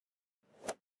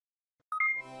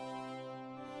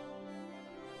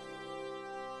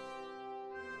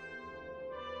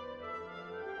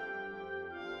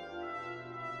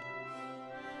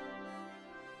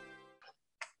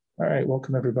All right,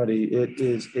 welcome everybody. It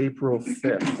is April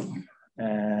 5th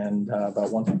and about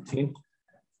 1:15.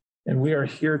 And we are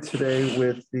here today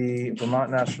with the Vermont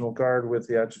National Guard with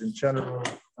the Adjutant General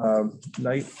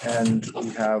Knight, and we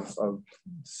have a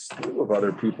slew of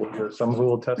other people here, some who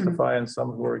will testify and some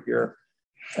who are here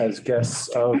as guests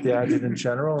of the Adjutant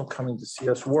General coming to see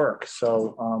us work.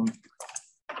 So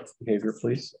behavior,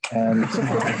 please. And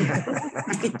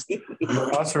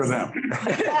us or them?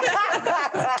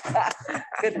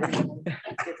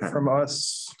 From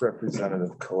us,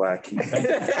 Representative Kalaki.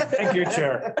 Thank you,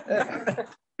 Chair.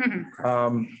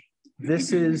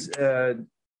 This is,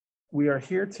 we are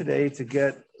here today to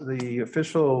get the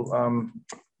official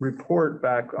report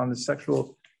back on the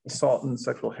sexual assault and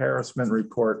sexual harassment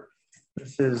report.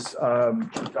 This is a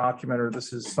document, or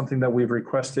this is something that we've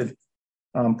requested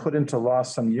put into law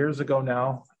some years ago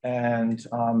now, and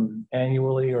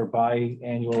annually or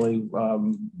biannually,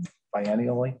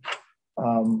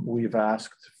 we've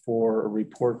asked for a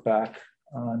report back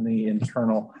on the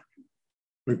internal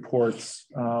reports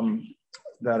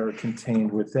that are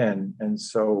contained within. And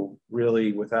so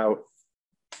really without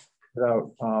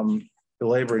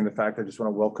belaboring the fact, I just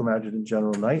want to welcome Adjutant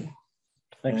General Knight.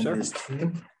 Thanks, sir. His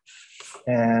team,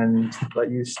 and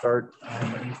let you start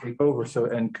and take over. So,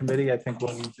 and committee, I think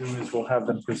what we'll do is we'll have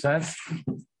them present,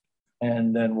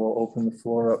 and then we'll open the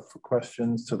floor up for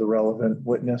questions to the relevant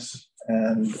witness.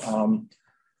 And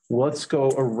let's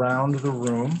go around the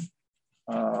room.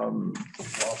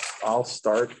 I'll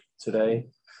start today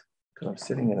because I'm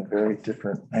sitting in a very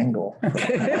different angle. No,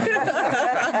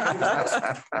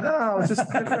 it's just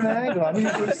a different angle. I'm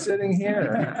usually sitting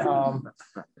here.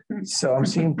 So I'm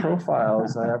seeing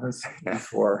profiles I haven't seen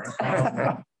before.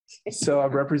 So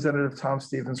I'm Representative Tom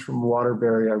Stevens from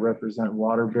Waterbury. I represent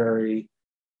Waterbury,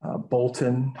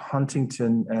 Bolton,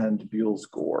 Huntington, and Buell's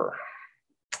Gore.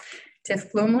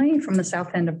 Tiff Blumley from the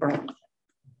south end of Vermont.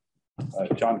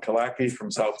 John Kalaki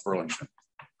from South Burlington.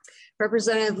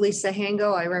 Representative Lisa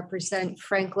Hango. I represent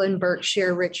Franklin,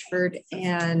 Berkshire, Richford,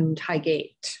 and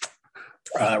Highgate.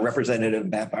 Representative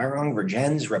Matt Byrong,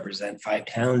 Virgins, represent 5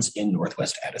 towns in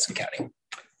Northwest Addison County.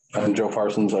 I'm Joe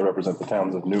Parsons. I represent the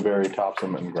towns of Newberry,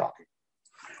 Topsom, and Groton.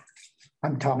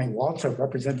 I'm Tommy Waltz. I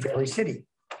represent Berry City.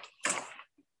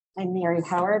 I'm Mary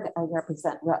Howard. I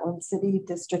represent Rutland City,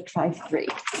 District 5-3.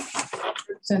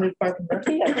 Representative Barbara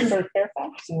Murphy. I represent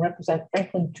Fairfax and represent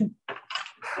Franklin 2.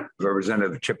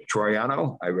 Representative Chip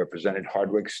Troiano. I represented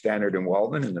Hardwick, Stannard, and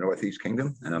Walden in the Northeast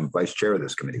Kingdom, and I'm vice chair of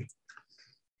this committee.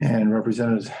 And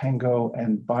Representatives Hango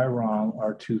and Byrong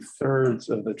are 2/3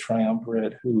 of the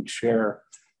triumvirate who chair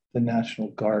the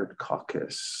National Guard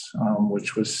Caucus,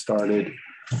 which was started,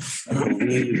 I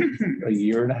believe, a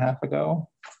year and a half ago.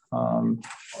 Or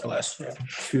less.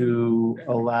 To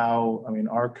allow, I mean,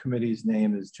 our committee's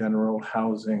name is General,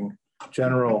 Housing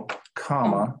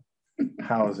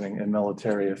and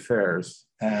Military Affairs.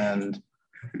 And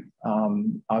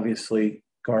obviously,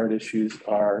 guard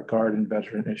and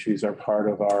veteran issues are part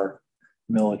of our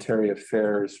military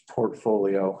affairs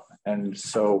portfolio. And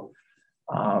so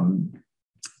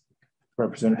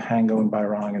Representative Hango and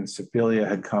Byrong and Sibilia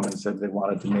had come and said they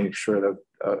wanted to make sure that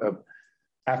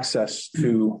access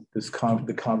to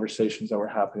the conversations that were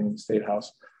happening in the State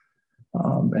House,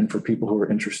 and for people who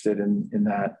were interested in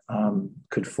that,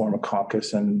 could form a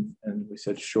caucus, and we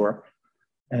said sure.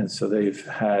 And so they've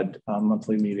had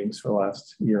monthly meetings for the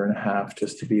last year and a half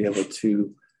just to be able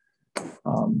to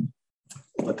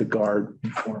let the Guard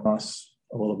inform us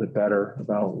a little bit better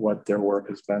about what their work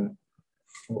has been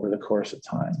over the course of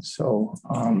time. So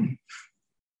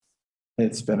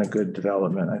it's been a good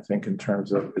development, I think, in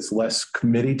terms of it's less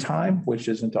committee time, which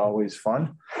isn't always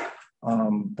fun,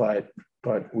 but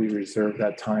we reserve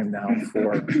that time now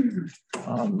for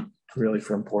really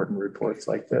for important reports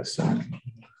like this. And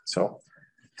so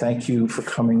thank you for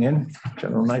coming in.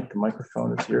 General Knight, the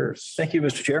microphone is yours. Thank you,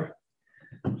 Mr. Chair.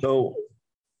 So,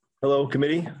 hello,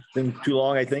 committee. It's been too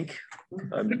long, I think.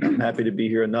 I'm happy to be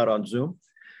here and not on Zoom.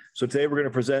 So today we're going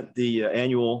to present the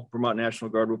annual Vermont National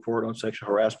Guard report on sexual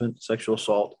harassment, sexual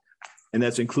assault, and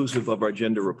that's inclusive of our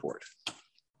gender report.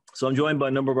 So I'm joined by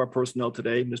a number of our personnel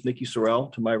today. Ms. Nikki Sorrell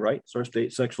to my right, is our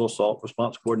state sexual assault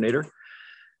response coordinator.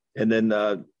 And then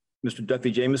Mr.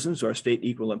 Duffy Jameson is our state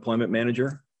equal employment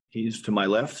manager. He's to my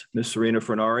left. Ms. Serena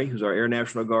Fernari, who's our Air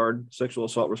National Guard sexual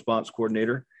assault response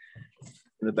coordinator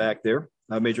in the back there.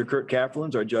 Major Kurt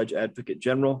Kaplan's our judge advocate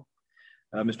general.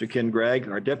 Mr. Ken Gregg,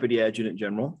 our deputy adjutant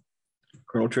general.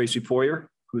 Colonel Tracy Poyer,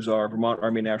 who's our Vermont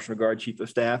Army National Guard chief of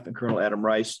staff, and Colonel Adam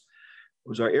Rice,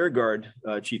 who's our Air Guard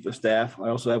chief of staff. I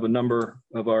also have a number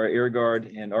of our Air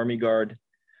Guard and Army Guard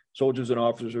soldiers and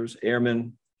officers,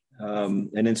 airmen,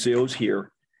 and NCOs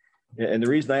here. And the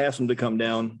reason I asked them to come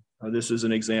down, this is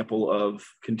an example of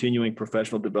continuing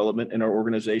professional development in our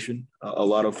organization. A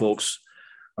lot of folks,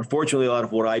 unfortunately, a lot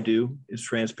of what I do is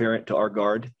transparent to our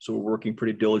Guard. So we're working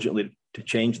pretty diligently to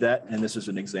change that. And this is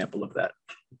an example of that.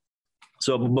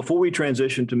 So before we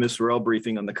transition to Ms. Sorrell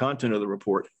briefing on the content of the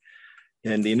report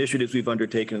and the initiatives we've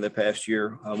undertaken in the past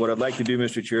year, what I'd like to do,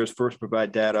 Mr. Chair, is first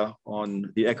provide data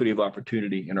on the equity of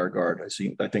opportunity in our Guard.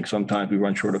 I think sometimes we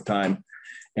run short of time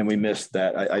and we miss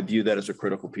that. I view that as a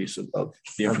critical piece of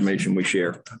the information we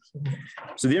share.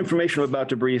 So the information I'm about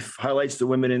to brief highlights the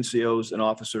women NCOs and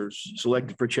officers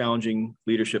selected for challenging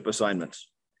leadership assignments.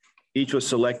 Each was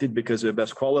selected because they're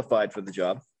best qualified for the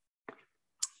job.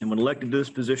 And when elected to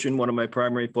this position, one of my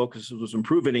primary focuses was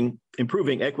improving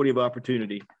equity of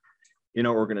opportunity in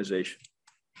our organization.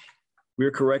 We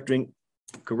are correcting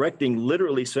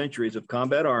literally centuries of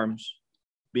combat arms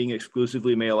being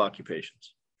exclusively male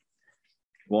occupations.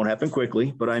 It won't happen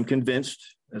quickly, but I'm convinced,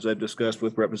 as I've discussed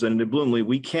with Representative Bloomley,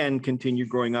 we can continue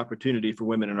growing opportunity for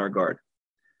women in our Guard.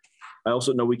 I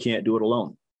also know we can't do it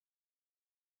alone.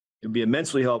 It would be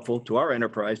immensely helpful to our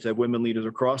enterprise to have women leaders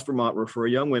across Vermont refer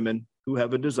young women who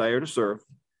have a desire to serve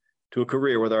to a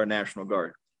career with our National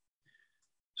Guard.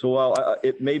 So while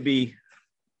it may be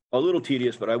a little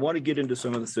tedious, but I want to get into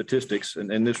some of the statistics,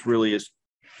 and this really is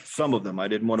some of them. I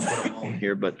didn't want to put them all in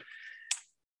here, but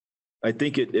I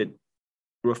think it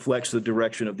reflects the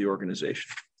direction of the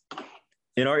organization.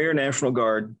 In our Air National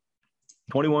Guard,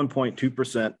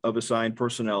 21.2% of assigned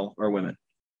personnel are women.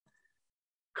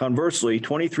 Conversely,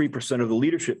 23% of the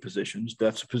leadership positions,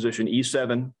 that's position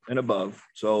E7 and above,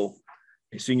 so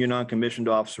a senior non-commissioned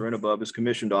officer and above as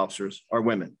commissioned officers, are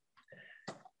women.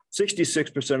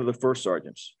 66% of the first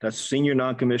sergeants, that's senior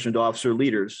non-commissioned officer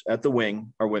leaders at the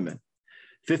wing, are women.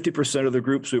 50% of the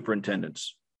group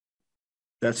superintendents,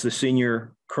 that's the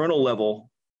senior colonel level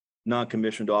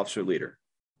non-commissioned officer leader,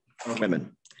 are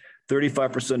women.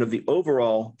 35% of the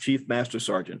overall chief master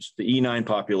sergeants, the E9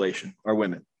 population, are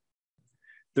women.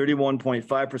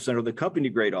 31.5% of the company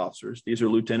grade officers, these are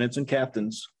lieutenants and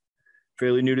captains,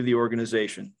 fairly new to the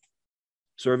organization,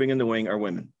 serving in the wing, are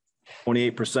women.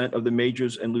 28% of the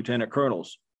majors and lieutenant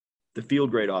colonels, the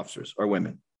field grade officers, are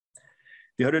women.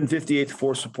 The 158th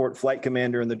Force Support Flight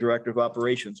Commander and the Director of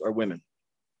Operations are women.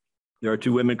 There are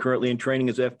 2 women currently in training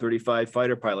as F-35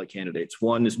 fighter pilot candidates.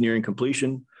 One is nearing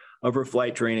completion of her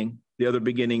flight training, the other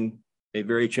beginning a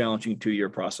very challenging 2-year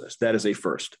process. That is a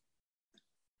first.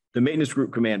 The maintenance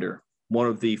group commander, one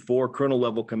of the 4 colonel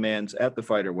level commands at the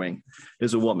fighter wing,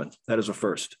 is a woman. That is a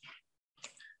first.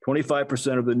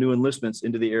 25% of the new enlistments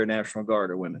into the Air National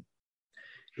Guard are women.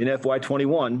 In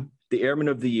FY21, the Airman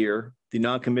of the Year, the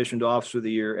Non-Commissioned Officer of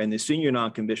the Year, and the Senior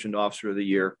Non-Commissioned Officer of the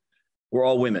Year were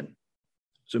all women.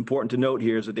 It's important to note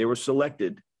here is that they were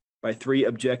selected by 3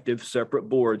 objective separate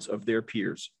boards of their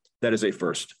peers. That is a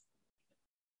first.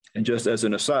 And just as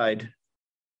an aside,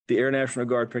 the Air National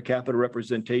Guard per capita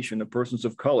representation of persons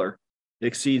of color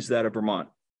exceeds that of Vermont,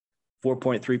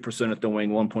 4.3% at the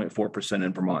wing, 1.4%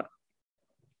 in Vermont.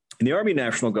 In the Army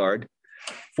National Guard,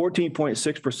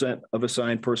 14.6% of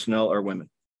assigned personnel are women.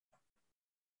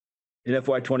 In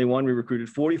FY21, we recruited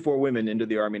 44 women into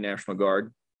the Army National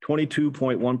Guard,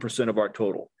 22.1% of our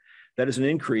total. That is an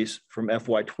increase from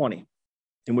FY20,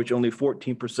 in which only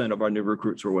 14% of our new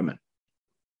recruits were women.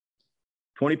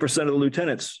 20% of the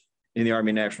lieutenants in the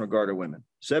Army National Guard are women.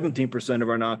 17% of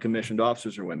our non-commissioned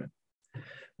officers are women.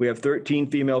 We have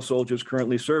 13 female soldiers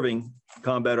currently serving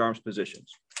combat arms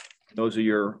positions. Those are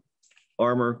your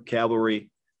armor, cavalry,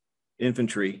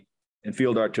 infantry, and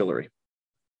field artillery.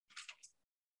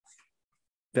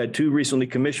 We've had 2 recently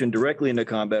commissioned directly into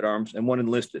combat arms and 1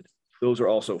 enlisted. Those are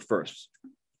also firsts.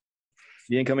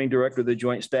 The incoming director of the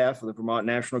Joint Staff of the Vermont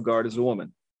National Guard is a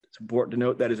woman. It's important to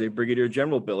note that is a brigadier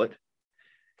general billet.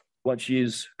 Once she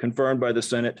is confirmed by the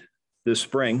Senate this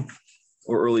spring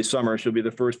or early summer, she'll be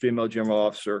the first female general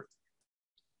officer,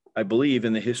 I believe,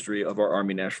 in the history of our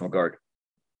Army National Guard.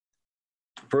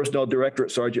 Personnel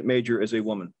Directorate Sergeant Major is a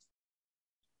woman.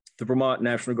 The Vermont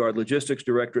National Guard Logistics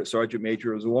Directorate Sergeant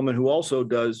Major is a woman who also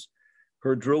does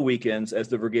her drill weekends as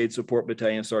the Brigade Support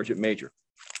Battalion Sergeant Major.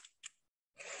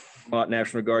 Vermont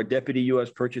National Guard Deputy U.S.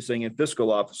 Purchasing and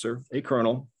Fiscal Officer, a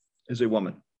colonel, is a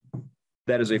woman.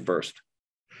 That is a first.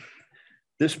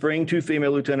 This spring, 2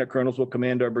 female lieutenant colonels will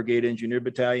command our Brigade Engineer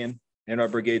Battalion and our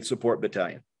Brigade Support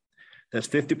Battalion. That's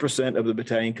 50% of the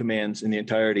battalion commands in the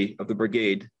entirety of the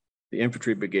brigade, the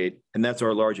infantry brigade, and that's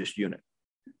our largest unit.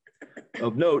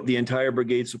 Of note, the entire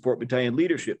Brigade Support Battalion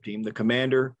leadership team, the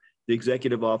commander, the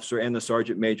executive officer, and the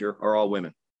sergeant major are all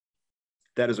women.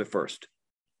 That is a first.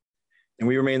 And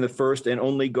we remain the first and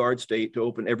only Guard state to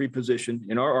open every position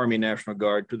in our Army National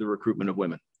Guard to the recruitment of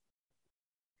women.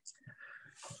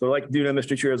 So I'd like to do now,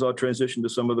 Mr. Chair, is I'll transition to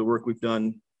some of the work we've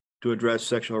done to address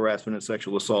sexual harassment and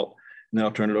sexual assault. And then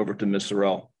I'll turn it over to Ms.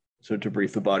 Sorrell to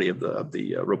brief the body of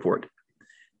the report.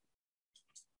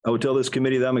 I would tell this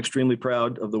committee that I'm extremely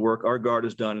proud of the work our Guard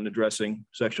has done in addressing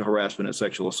sexual harassment and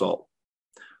sexual assault.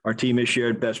 Our team has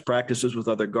shared best practices with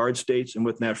other Guard states and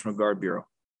with National Guard Bureau.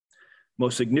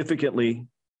 Most significantly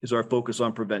is our focus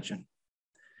on prevention.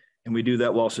 And we do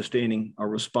that while sustaining our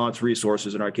response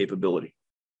resources and our capability.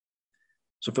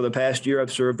 So for the past year,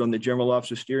 I've served on the General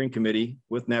Officer Steering Committee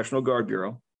with National Guard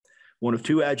Bureau, one of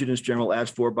 2 adjutants general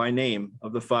asked for by name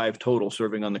of the 5 total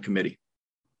serving on the committee.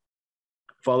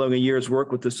 Following a year's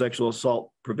work with the Sexual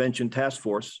Assault Prevention Task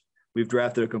Force, we've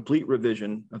drafted a complete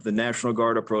revision of the National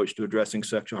Guard approach to addressing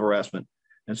sexual harassment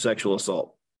and sexual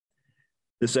assault.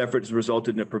 This effort has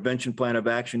resulted in a prevention plan of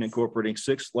action incorporating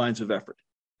 6 lines of effort: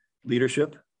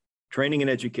 leadership, training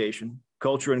and education,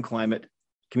 culture and climate,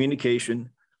 communication,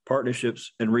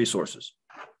 partnerships, and resources.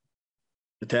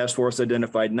 The task force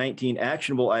identified 19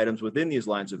 actionable items within these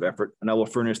lines of effort, and I will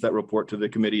furnish that report to the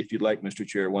committee if you'd like, Mr.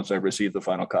 Chair, once I've received the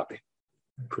final copy.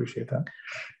 I appreciate that.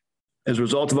 As a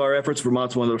result of our efforts,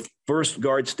 Vermont's one of the first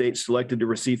Guard states selected to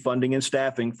receive funding and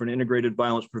staffing for an integrated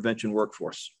violence prevention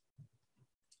workforce.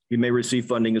 We may receive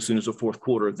funding as soon as the 4th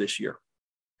quarter of this year.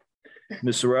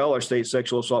 Ms. Sorrell, our state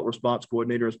sexual assault response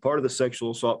coordinator, is part of the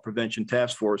Sexual Assault Prevention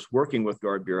Task Force working with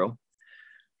Guard Bureau,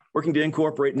 working to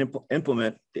incorporate and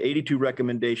implement the 82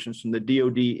 recommendations from the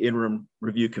DoD Interim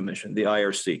Review Commission, the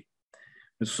IRC.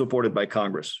 This is supported by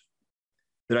Congress.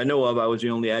 That I know of, I was the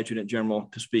only adjutant general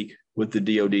to speak with the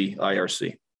DoD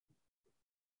IRC.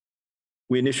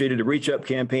 We initiated a reach up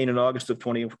campaign in August of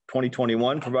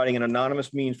 2021, providing an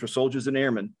anonymous means for soldiers and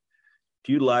airmen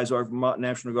to utilize our Vermont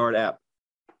National Guard app.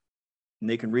 And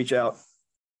they can reach out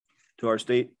to our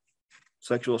state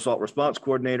sexual assault response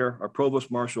coordinator, our provost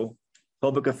marshal,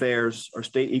 public affairs, our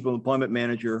state equal employment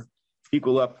manager,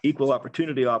 equal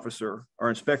opportunity officer, our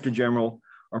inspector general,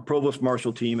 our provost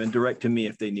marshal team, and direct to me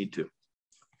if they need to.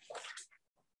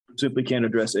 Simply can't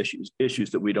address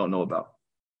issues that we don't know about.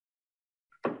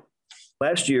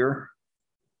 Last year,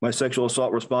 my sexual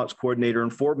assault response coordinator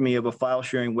informed me of a file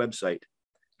sharing website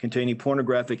containing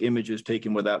pornographic images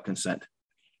taken without consent.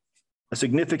 A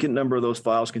significant number of those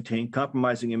files contain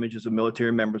compromising images of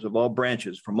military members of all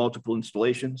branches from multiple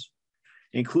installations,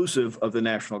 inclusive of the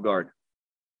National Guard.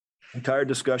 Entire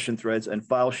discussion threads and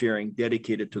file sharing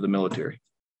dedicated to the military.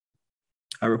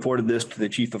 I reported this to the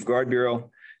Chief of Guard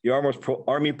Bureau, the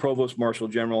Army Provost Marshal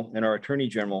General, and our Attorney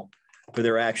General for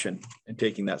their action in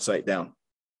taking that site down.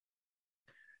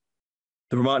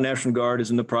 The Vermont National Guard is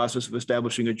in the process of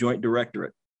establishing a joint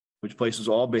directorate, which places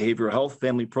all behavioral health,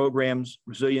 family programs,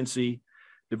 resiliency,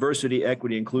 diversity,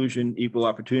 equity, inclusion, equal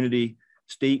opportunity,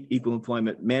 state equal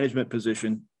employment management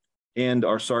position, and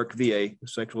our SARC VA, the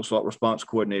Sexual Assault Response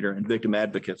Coordinator, and victim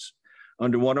advocates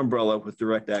under one umbrella with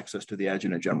direct access to the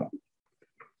Adjutant General.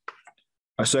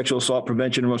 Our sexual assault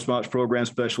prevention and response program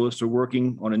specialists are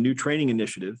working on a new training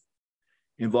initiative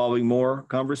involving more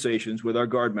conversations with our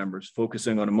Guard members,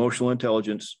 focusing on emotional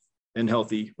intelligence and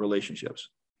healthy relationships.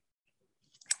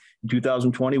 In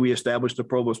 2020, we established a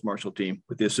Provost Marshal team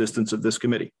with the assistance of this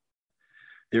committee.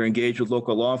 They're engaged with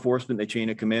local law enforcement and a chain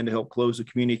of command to help close the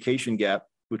communication gap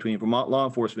between Vermont law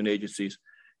enforcement agencies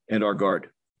and our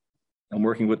Guard. I'm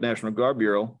working with National Guard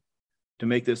Bureau to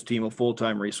make this team a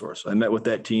full-time resource. I met with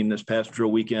that team this past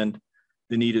drill weekend.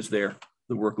 The need is there.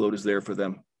 The workload is there for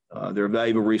them. They're a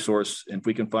valuable resource, and if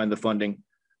we can find the funding,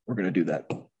 we're going to do that.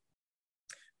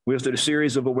 We hosted a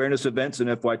series of awareness events in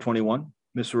FY21.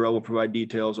 Ms. Sorrell will provide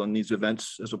details on these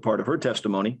events as a part of her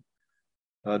testimony.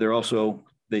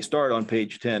 They start on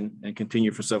page 10 and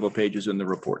continue for several pages in the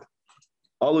report.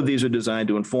 All of these are designed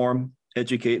to inform,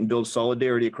 educate, and build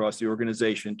solidarity across the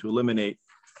organization to eliminate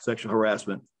sexual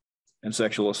harassment and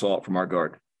sexual assault from our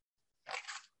Guard.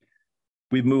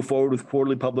 We've moved forward with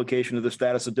quarterly publication of the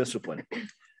status of discipline.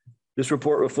 This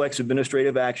report reflects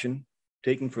administrative action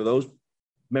taken for those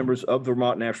members of the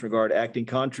Vermont National Guard acting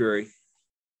contrary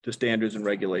to standards and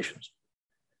regulations,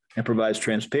 and provides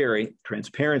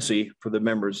transparency for the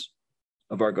members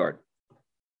of our Guard.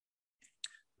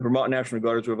 The Vermont National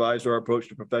Guard has revised our approach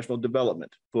to professional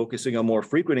development, focusing on more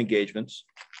frequent engagements,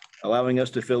 allowing us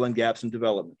to fill in gaps in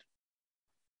development.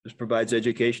 This provides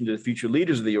education to the future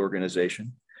leaders of the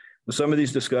organization, with some of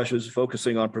these discussions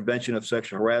focusing on prevention of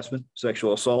sexual harassment,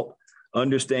 sexual assault,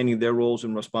 understanding their roles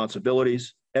and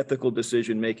responsibilities, ethical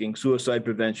decision-making, suicide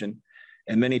prevention,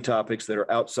 and many topics that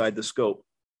are outside the scope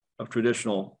of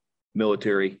traditional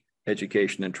military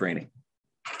education and training.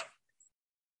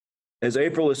 As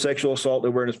April is Sexual Assault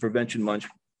Awareness Prevention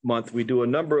Month, we do a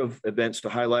number of events to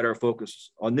highlight our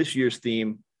focus on this year's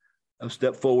theme of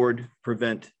Step Forward,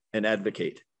 Prevent, and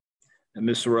Advocate. And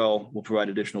Ms. Sorrell will provide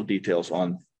additional details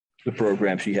on the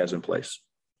program she has in place.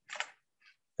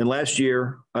 And last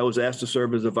year, I was asked to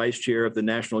serve as the vice chair of the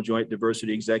National Joint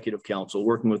Diversity Executive Council,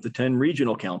 working with the 10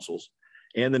 regional councils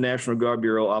and the National Guard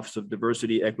Bureau Office of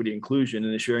Diversity, Equity, Inclusion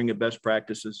in the sharing of best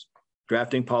practices,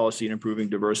 drafting policy, and improving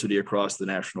diversity across the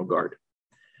National Guard.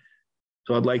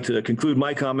 So I'd like to conclude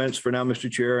my comments for now, Mr.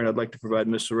 Chair, and I'd like to provide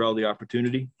Ms. Sorrell the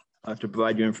opportunity to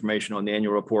provide you information on the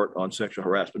annual report on sexual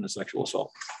harassment and sexual assault.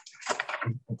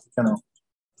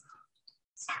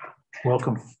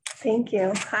 Welcome. Thank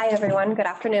you. Hi, everyone. Good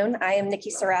afternoon. I am Nikki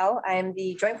Sorrell. I am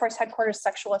the Joint Force Headquarters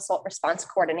Sexual Assault Response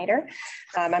Coordinator.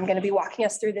 I'm going to be walking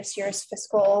us through this year's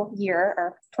fiscal year,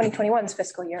 or 2021's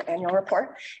fiscal year annual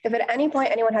report. If at any point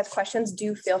anyone has questions,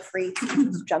 do feel free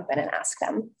to jump in and ask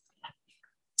them.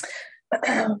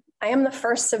 I am the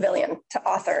first civilian to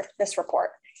author this report,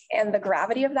 and the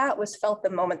gravity of that was felt the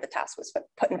moment the task was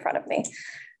put in front of me.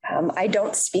 I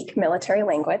don't speak military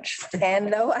language,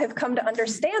 and though I've come to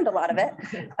understand a lot of it,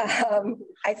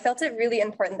 I felt it really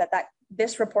important that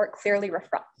this report clearly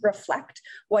reflect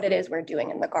what it is we're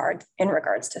doing in the Guard in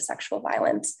regards to sexual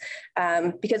violence,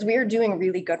 because we are doing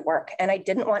really good work, and I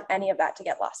didn't want any of that to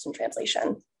get lost in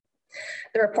translation.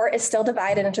 The report is still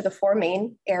divided into the 4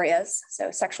 main areas. So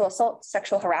sexual assault,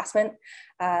 sexual harassment.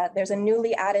 There's a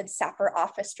newly added SAPR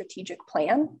office strategic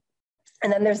plan.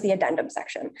 And then there's the addendum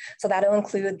section. So that'll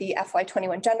include the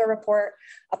FY21 gender report,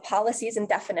 a policies and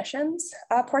definitions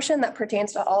portion that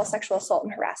pertains to all sexual assault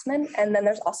and harassment. And then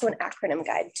there's also an acronym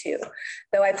guide too.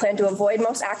 Though I plan to avoid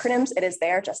most acronyms, it is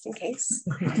there just in case.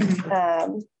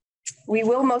 We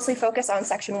will mostly focus on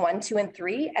section 1, 2, and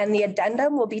 3, and the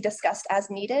addendum will be discussed as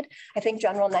needed. I think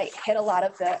General Knight hit a lot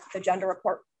of the gender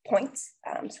report points,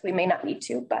 so we may not need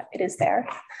to, but it is there.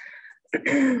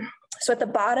 So at the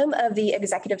bottom of the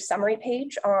executive summary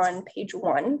page on page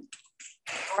 1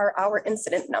 are our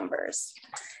incident numbers.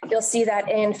 You'll see that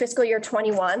in fiscal year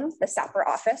 21, the SAPR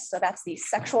office, so that's the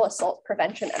Sexual Assault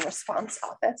Prevention and Response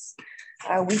Office,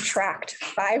 we tracked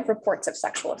 5 reports of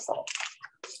sexual assault.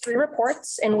 3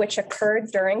 reports in which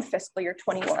occurred during fiscal year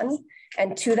 21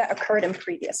 and 2 that occurred in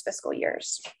previous fiscal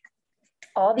years.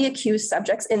 All the accused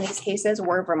subjects in these cases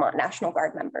were Vermont National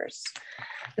Guard members.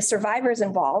 The survivors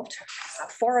involved,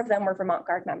 4 of them were Vermont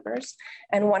Guard members,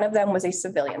 and 1 of them was a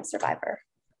civilian survivor.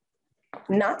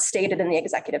 Not stated in the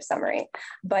executive summary,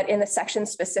 but in the section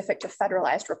specific to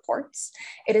federalized reports,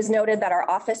 it is noted that our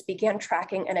office began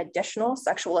tracking an additional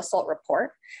sexual assault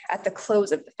report at the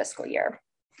close of the fiscal year.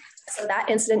 So that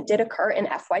incident did occur in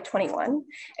FY21,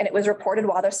 and it was reported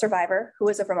while the survivor, who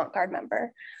was a Vermont Guard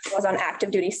member, was on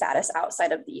active duty status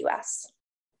outside of the US.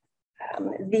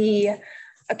 The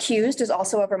accused is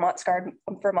also a Vermont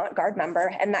Guard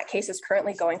member, and that case is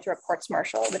currently going through a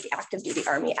courts-martial with the active duty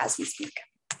Army as we speak.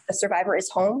 The survivor is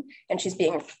home, and she's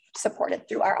being supported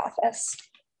through our office.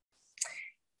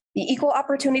 The Equal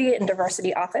Opportunity and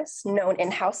Diversity Office, known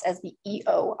in-house as the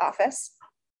EO office,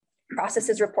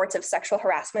 processes reports of sexual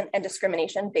harassment and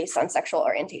discrimination based on sexual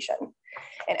orientation.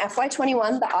 In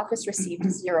FY21, the office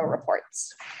received 0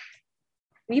 reports.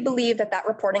 We believe that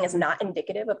reporting is not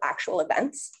indicative of actual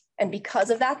events. And because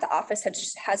of that, the office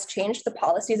has changed the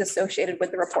policies associated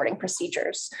with the reporting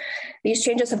procedures. These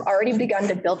changes have already begun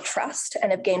to build trust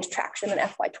and have gained traction in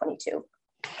FY22.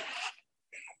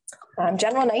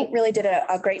 General Knight really did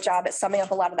a great job at summing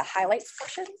up a lot of the highlights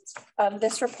portions of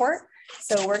this report.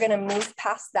 So we're going to move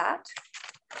past that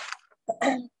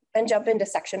and jump into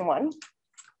section 1.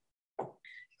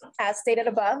 As stated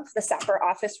above, the SAPR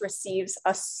office receives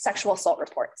sexual assault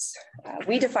reports.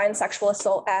 We define sexual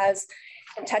assault as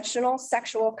intentional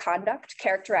sexual conduct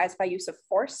characterized by use of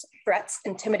force, threats,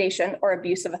 intimidation, or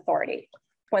abuse of authority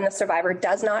when the survivor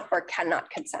does not or cannot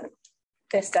consent.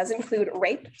 This does include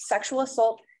rape, sexual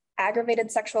assault,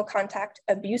 aggravated sexual contact,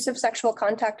 abusive sexual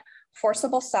contact,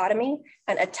 forcible sodomy,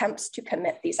 and attempts to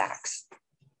commit these acts.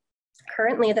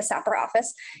 Currently, the SAPR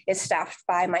office is staffed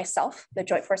by myself, the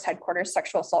Joint Force Headquarters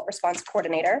Sexual Assault Response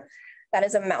Coordinator. That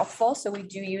is a mouthful, so we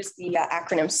do use the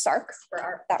acronym SARC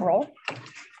for that role.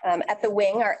 At the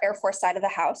wing, our Air Force side of the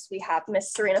house, we have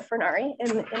Miss Serena Fernari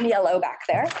in yellow back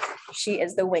there. She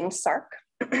is the wing SARC.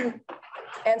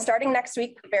 And starting next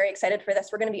week, very excited for this,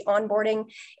 we're going to be onboarding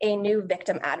a new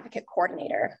victim advocate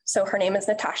coordinator. So her name is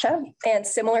Natasha, and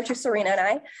similar to Serena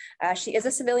and I, she is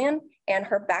a civilian and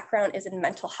her background is in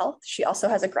mental health. She also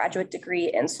has a graduate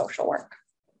degree in social work.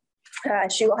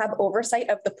 She will have oversight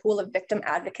of the pool of victim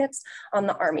advocates on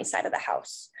the Army side of the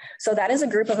house. So that is a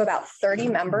group of about 30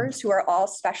 members who are all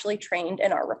specially trained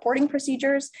in our reporting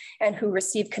procedures and who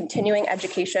receive continuing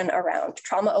education around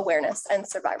trauma awareness and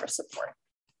survivor support.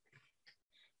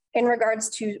 In regards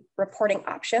to reporting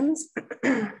options,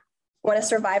 when a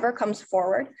survivor comes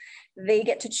forward, they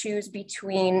get to choose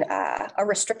between a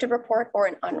restricted report or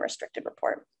an unrestricted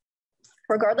report.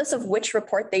 Regardless of which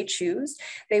report they choose,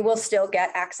 they will still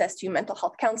get access to mental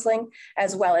health counseling,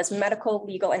 as well as medical,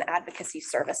 legal, and advocacy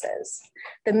services.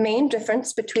 The main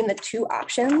difference between the two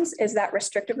options is that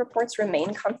restricted reports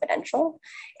remain confidential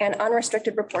and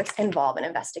unrestricted reports involve an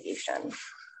investigation.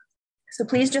 So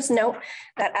please just note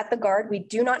that at the Guard, we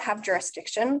do not have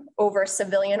jurisdiction over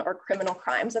civilian or criminal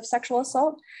crimes of sexual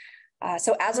assault.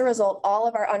 So as a result, all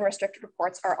of our unrestricted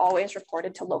reports are always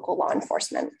reported to local law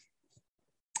enforcement.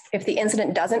 If the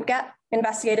incident doesn't get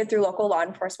investigated through local law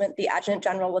enforcement, the Adjutant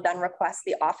General will then request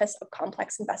the Office of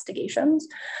Complex Investigations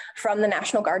from the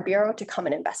National Guard Bureau to come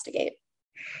and investigate.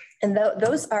 And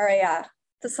those are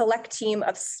the select team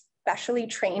of specially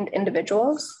trained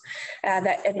individuals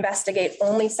that investigate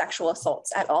only sexual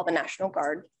assaults at all the National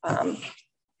Guard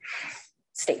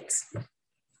states.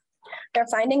 Their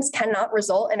findings cannot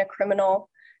result in a criminal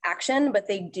action, but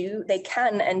they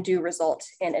can and do result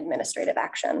in administrative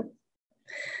action.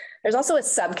 There's also a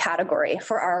subcategory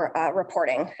for our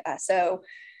reporting. So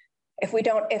if we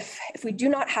do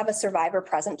not have a survivor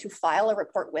present to file a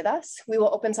report with us, we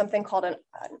will open something called an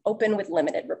open with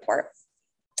limited report.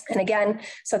 And again,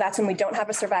 so that's when we don't have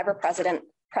a survivor present.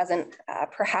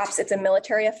 Perhaps it's a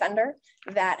military offender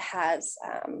that has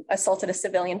assaulted a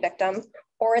civilian victim,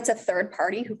 or it's a third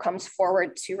party who comes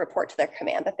forward to report to their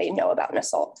command that they know about an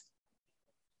assault.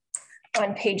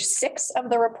 On page 6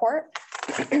 of the report,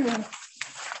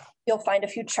 you'll find a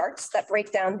few charts that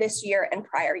break down this year and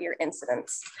prior year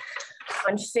incidents.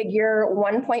 On figure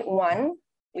 1.1,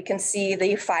 we can see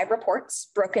the 5 reports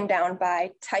broken down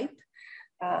by type,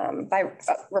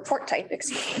 report type,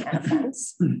 excuse me, and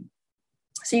offense.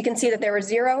 So you can see that there were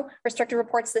 0 restricted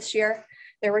reports this year.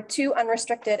 There were 2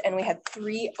 unrestricted, and we had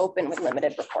 3 open with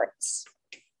limited reports.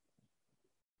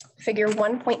 Figure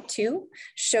 1.2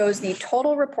 shows the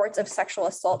total reports of sexual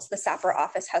assaults the SAPR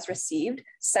office has received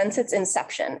since its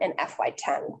inception in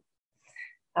FY10.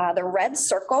 The red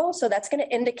circle, so that's going to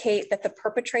indicate that the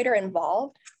perpetrator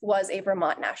involved was a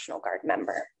Vermont National Guard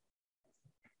member.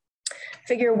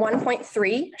 Figure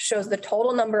 1.3 shows the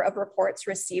total number of reports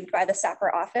received by the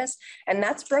SAPR office, and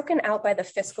that's broken out by the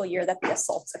fiscal year that the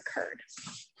assaults occurred.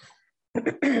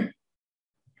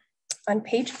 On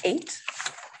page 8,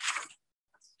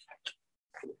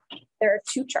 there are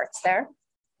 2 charts there.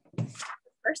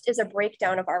 First is a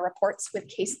breakdown of our reports with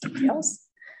case details.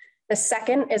 The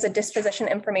second is a disposition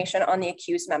information on the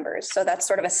accused members. So that's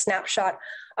sort of a snapshot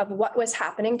of what was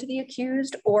happening to the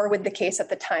accused or with the case at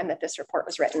the time that this report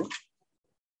was written.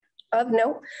 Of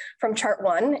note from chart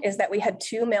 1 is that we had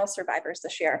 2 male survivors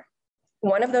this year.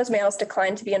 One of those males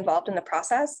declined to be involved in the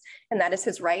process, and that is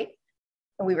his right,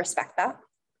 and we respect that.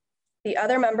 The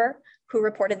other member who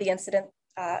reported the incident,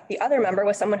 the other member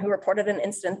was someone who reported an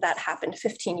incident that happened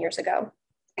 15 years ago.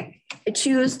 I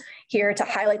choose here to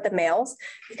highlight the males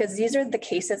because these are the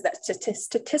cases that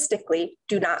statistically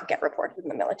do not get reported in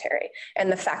the military.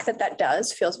 And the fact that that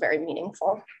does feels very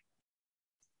meaningful.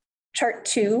 Chart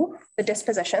 2, the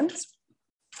dispositions.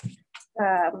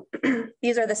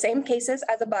 These are the same cases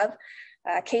as above.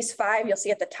 Case 5, you'll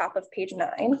see at the top of page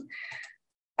 9.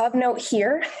 Of note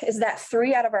here is that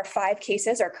 3 out of our 5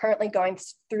 cases are currently going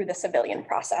through the civilian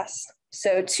process.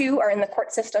 So 2 are in the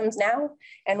court systems now,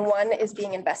 and 1 is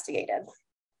being investigated.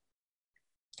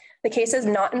 The cases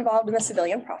not involved in the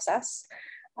civilian process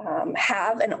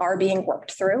have and are being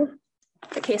worked through.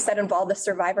 The case that involved the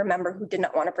survivor member who did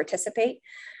not want to participate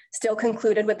still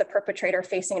concluded with the perpetrator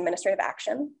facing administrative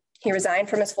action. He resigned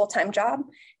from his full-time job,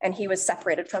 and he was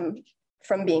separated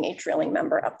from being a drilling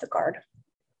member of the Guard.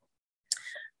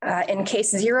 In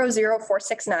case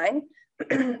 00469,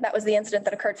 that was the incident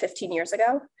that occurred 15 years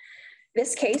ago.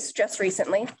 This case just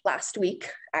recently, last week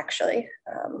actually,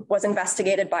 was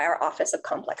investigated by our Office of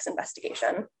Complex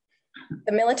Investigation.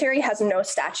 The military has no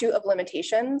statute of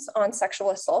limitations on sexual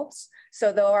assaults.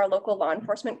 So though our local law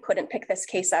enforcement couldn't pick this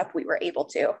case up, we were able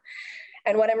to.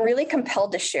 And what I'm really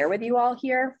compelled to share with you all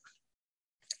here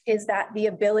is that the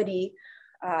ability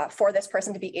for this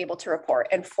person to be able to report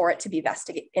and for it to be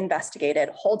investigated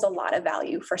holds a lot of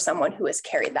value for someone who has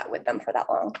carried that with them for that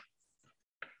long.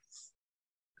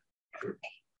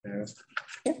 Yes,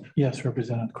 Yes,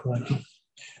 Representative Kulaki.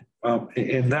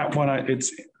 in that one,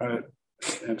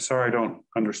 I'm sorry I don't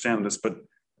understand this, but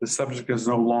the subject is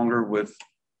no longer with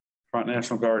Vermont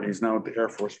National Guard, he's now at the Air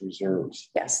Force Reserves.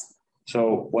 Yes.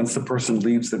 So once the person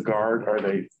leaves the Guard, are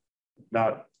they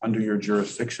not under your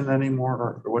jurisdiction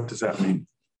anymore, or what does that mean?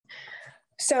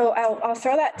 So I'll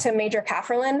throw that to Major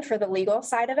Kafferlin for the legal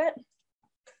side of it.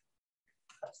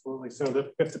 Absolutely.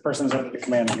 So if the person is under the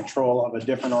command and control of a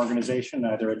different organization,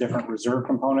 either a different reserve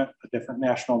component, a different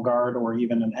National Guard, or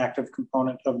even an active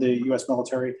component of the U.S.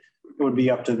 military, it would be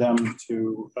up to them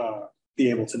to be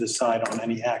able to decide on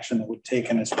any action that would be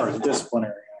taken as far as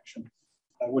disciplinary action.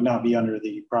 That would not be under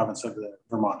the province of the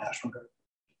Vermont National Guard.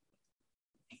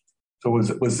 So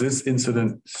was this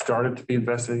incident started to be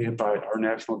investigated by our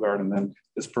National Guard, and then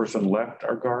this person left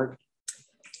our Guard?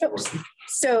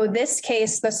 So this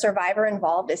case, the survivor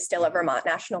involved is still a Vermont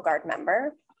National Guard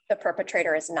member. The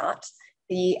perpetrator is not.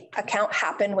 The account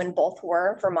happened when both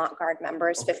were Vermont Guard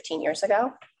members 15 years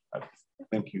ago.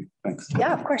 Thank you. Thanks.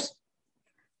 Yeah, of course.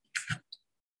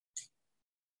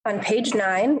 On page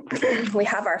 9, we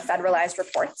have our federalized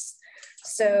reports.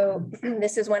 So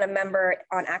this is when a member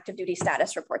on active duty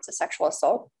status reports a sexual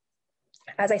assault.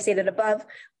 As I stated above,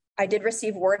 I did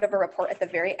receive word of a report at the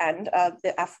very end of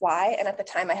the FY, and at the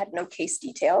time I had no case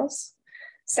details.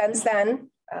 Since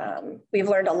then, we've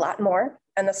learned a lot more,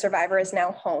 and the survivor is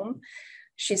now home.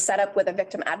 She's set up with a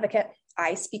victim advocate.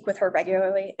 I speak with her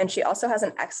regularly, and she also has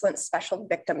an excellent special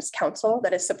victims counsel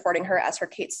that is supporting her as her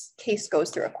case goes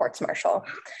through a courts martial.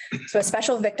 So a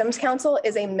special victims counsel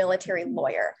is a military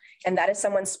lawyer, and that is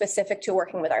someone specific to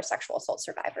working with our sexual assault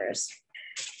survivors.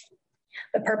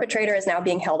 The perpetrator is now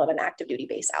being held on an active duty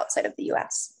base outside of the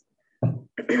US.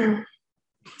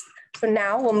 So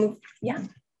now we'll move, yeah.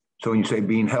 So when you say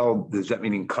being held, does that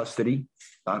mean in custody,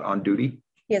 not on duty?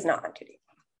 He is not on duty.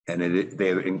 And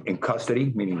they're in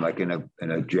custody, meaning like in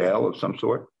a jail of some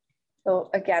sort? So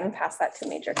again, pass that to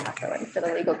Major Kafferlin for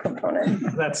the legal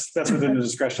component. That's within the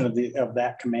discretion of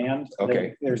that command.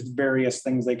 Okay. There's various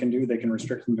things they can do. They can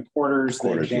restrict them to quarters.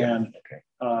 They can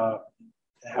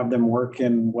have them work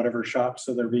in whatever shop,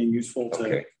 so they're being useful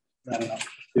to I don't know,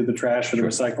 do the trash or the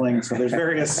recycling. So there's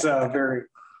various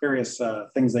various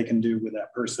things they can do with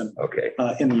that person.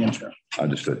 In the interim.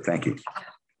 Understood. Thank you.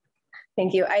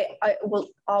 Thank you. I will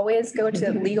always go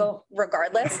to legal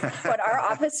regardless, but our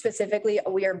office specifically,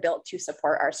 we are built to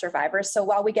support our survivors. So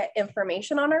while we get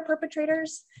information on our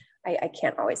perpetrators, I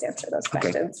can't always answer those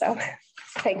questions. So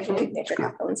thankfully, Major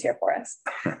Kafferlin's here for us.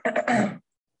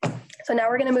 So now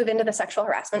we're going to move into the sexual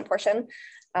harassment portion.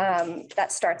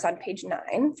 That starts on page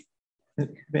 9.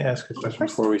 May I ask a question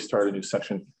before we start a new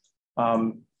section?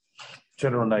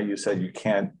 General Knight, you said you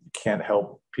can't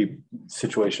help people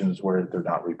situations where they're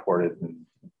not reported, and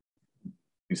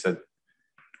you said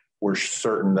we're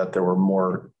certain that there were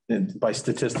more, by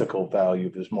statistical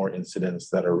value, there's more incidents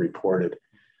that are reported.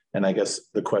 And I guess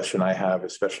the question I have,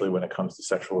 especially when it comes to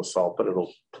sexual assault, but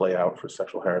it'll play out for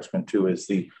sexual harassment too, is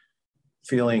the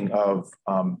feeling of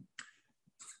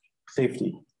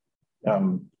safety.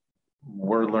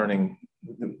 We're learning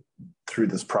through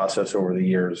this process over the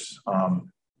years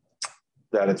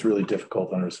that it's really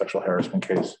difficult under a sexual harassment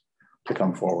case to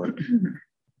come forward.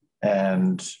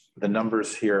 And the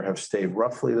numbers here have stayed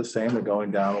roughly the same. They're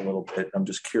going down a little bit. I'm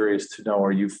just curious to know,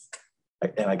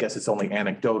 and I guess it's only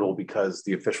anecdotal because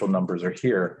the official numbers are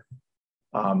here.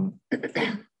 Do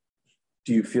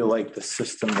you feel like the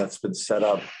system that's been set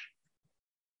up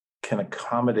can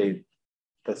accommodate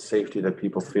the safety that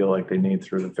people feel like they need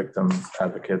through the victim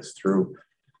advocates, through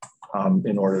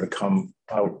in order to come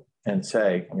out and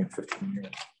say, 15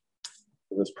 years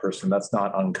for this person, that's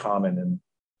not uncommon in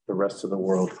the rest of the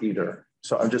world either.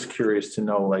 So I'm just curious to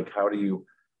know, like, how do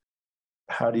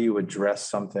you address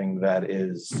something that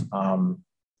is,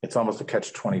 it's almost a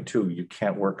catch-22. You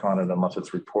can't work on it unless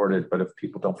it's reported, but if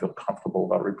people don't feel comfortable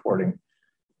about reporting,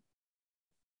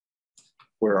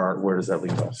 where does that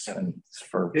leave us? And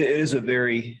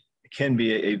it can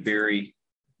be a very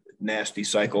nasty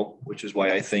cycle, which is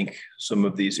why I think some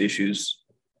of these issues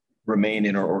remain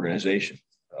in our organization.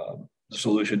 The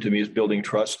solution to me is building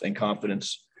trust and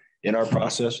confidence in our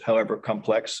process, however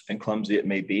complex and clumsy it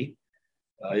may be.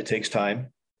 It takes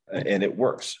time and it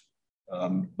works,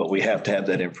 but we have to have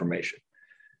that information.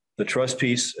 The trust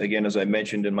piece, again, as I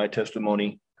mentioned in my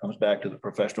testimony, comes back to the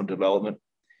professional development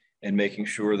and making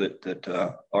sure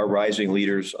that our rising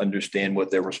leaders understand what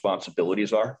their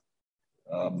responsibilities are.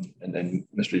 And then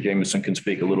Mr. Jameson can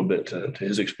speak a little bit to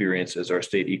his experience as our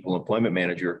state equal employment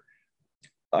manager.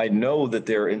 I know that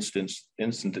there are incidents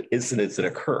that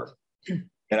occur,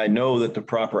 and I know that the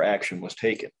proper action was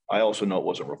taken. I also know it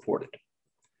wasn't reported.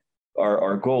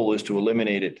 Our goal is to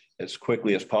eliminate it as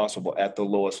quickly as possible at the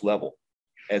lowest level,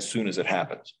 as soon as it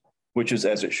happens, which is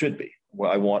as it should be. Well,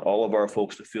 I want all of our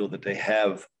folks to feel that they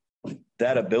have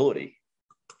that ability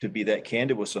to be that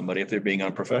candid with somebody if they're being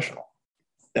unprofessional.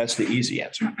 That's the easy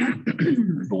answer.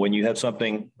 But when you have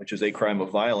something which is a crime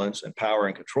of violence and power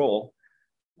and control,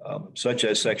 such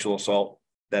as sexual assault,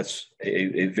 that's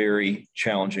a very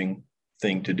challenging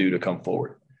thing to do to come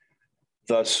forward.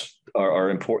 Thus,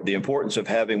 the importance of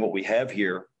having what we have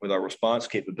here with our response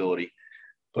capability,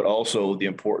 but also the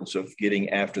importance of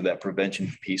getting after that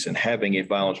prevention piece and having a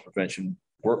violence prevention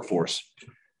workforce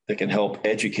that can help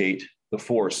educate the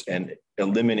force and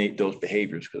eliminate those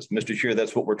behaviors. Because, Mr. Chair,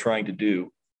 that's what we're trying to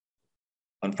do.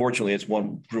 Unfortunately, it's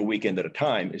one Brew weekend at a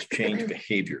time, is change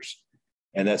behaviors.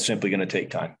 And that's simply going to take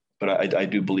time. But I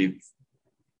do believe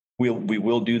we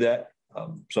will do that.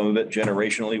 Some of it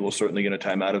generationally, we'll certainly get a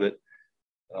time out of it.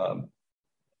 But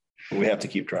we have to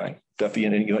keep trying. Duffy,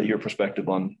 and your perspective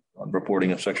on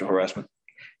reporting of sexual harassment?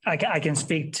 I can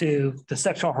speak to the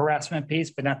sexual harassment piece,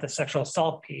 but not the sexual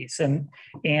assault piece. And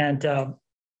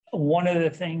one of the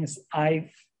things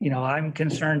I'm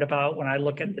concerned about when I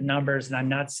look at the numbers, and I'm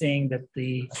not seeing that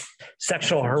the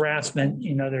sexual harassment,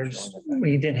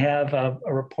 we did have a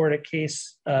reported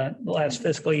case last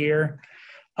fiscal year.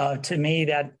 To me,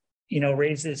 that,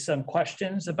 raises some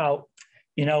questions about,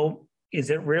 is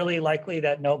it really likely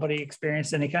that nobody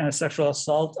experienced any kind of sexual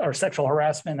assault or sexual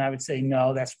harassment? I would say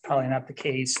no, that's probably not the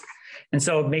case. And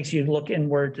so it makes you look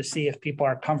inward to see if people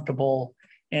are comfortable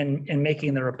in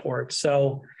making the report.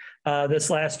 So this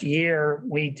last year,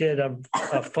 we did a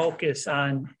focus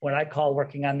on what I call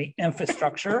working on the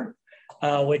infrastructure,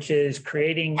 which is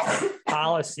creating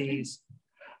policies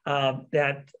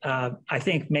that I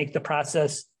think make the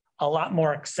process a lot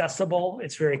more accessible.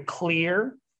 It's very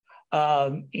clear.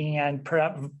 And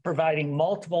providing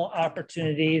multiple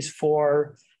opportunities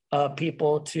for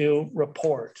people to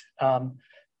report.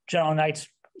 General Knight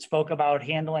spoke about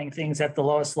handling things at the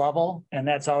lowest level, and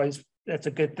that's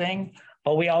a good thing.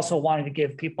 But we also wanted to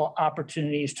give people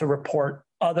opportunities to report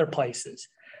other places.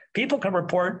 People can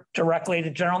report directly to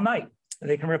General Knight.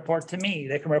 They can report to me.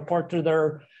 They can report to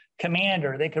their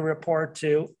commander. They can report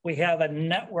to, we have a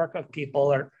network of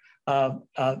people, or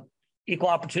equal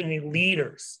opportunity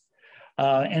leaders.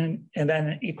 And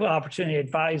then equal opportunity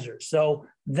advisors. So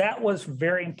that was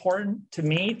very important to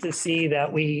me to see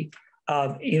that we,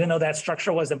 even though that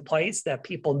structure was in place, that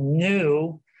people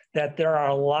knew that there are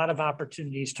a lot of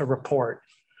opportunities to report.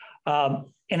 And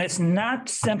it's not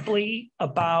simply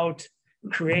about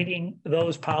creating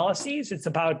those policies, it's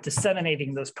about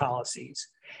disseminating those policies.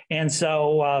 And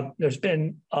so we've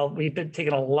been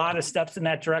taking a lot of steps in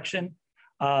that direction.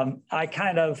 I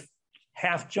kind of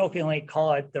half jokingly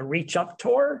call it the Reach Up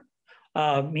Tour,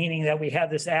 meaning that we have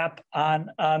this app on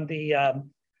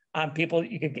people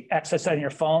you can access on your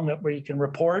phone where you can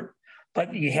report,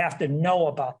 but you have to know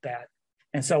about that.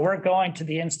 And so we're going to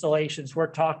the installations, we're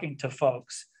talking to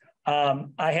folks.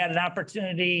 I had an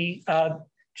opportunity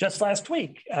just last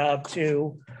week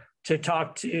to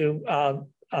talk to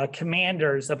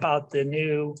commanders about the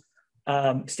new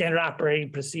standard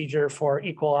operating procedure for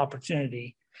equal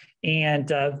opportunity.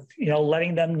 And,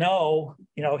 letting them know,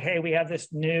 hey, we have this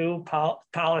new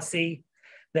policy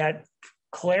that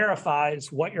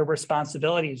clarifies what your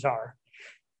responsibilities are.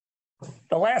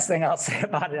 The last thing I'll say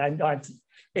about it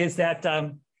is that,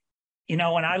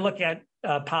 when I look at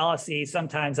policy,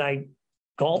 sometimes I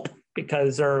gulp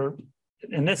because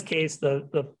in this case,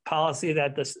 the policy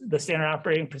that the standard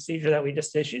operating procedure that we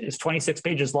just issued is 26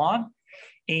 pages long.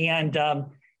 And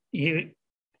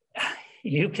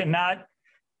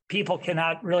people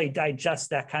cannot really digest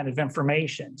that kind of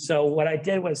information. So what I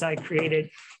did was I created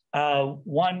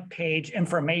one-page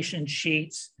information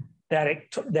sheets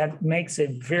that makes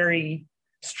it very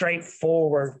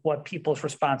straightforward what people's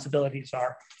responsibilities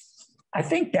are. I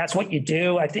think that's what you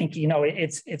do. I think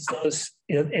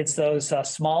it's those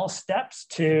small steps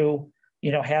to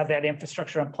have that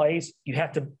infrastructure in place. You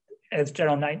have to, as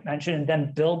General Knight mentioned, and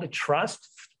then build the trust.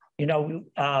 You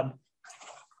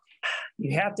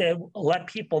have to let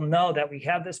people know that we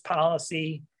have this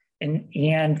policy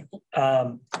and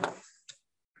have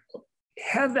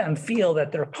them feel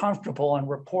that they're comfortable in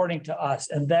reporting to us,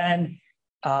 and then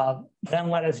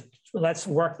let's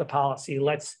work the policy.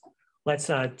 Let's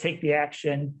take the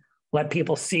action. Let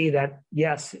people see that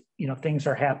yes, things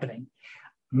are happening.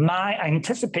 I'm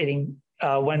anticipating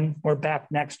when we're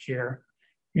back next year,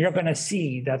 you're going to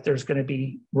see that there's going to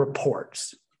be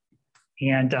reports,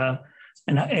 and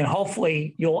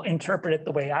hopefully you'll interpret it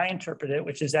the way I interpret it,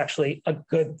 which is actually a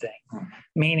good thing,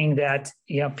 meaning that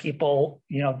people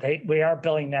we are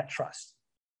building that trust.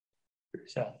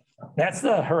 So that's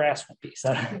the harassment piece.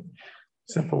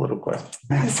 Simple little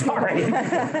question. Sorry. Go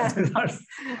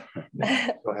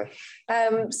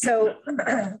ahead. So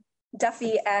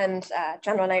Duffy and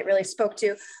General Knight really spoke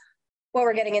to what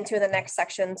we're getting into in the next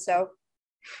section. So,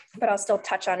 but I'll still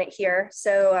touch on it here.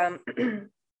 So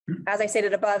as I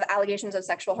stated above, allegations of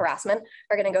sexual harassment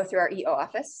are going to go through our EO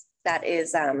office that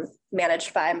is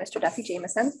managed by Mr. Duffy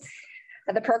Jameson.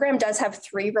 The program does have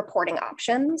 3 reporting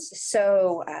options.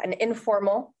 So an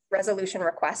informal resolution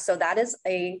request. So that is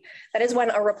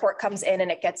when a report comes in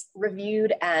and it gets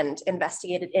reviewed and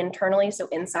investigated internally. So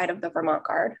inside of the Vermont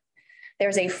Guard.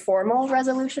 There's a formal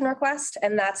resolution request,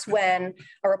 and that's when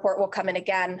a report will come in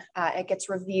again. It gets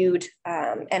reviewed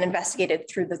and investigated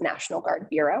through the National Guard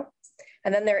Bureau.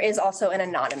 And then there is also an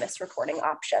anonymous reporting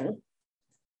option.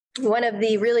 One of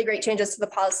the really great changes to the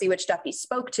policy, which Duffy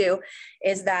spoke to,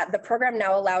 is that the program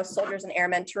now allows soldiers and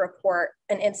airmen to report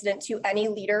an incident to any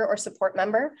leader or support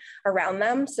member around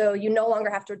them. So you no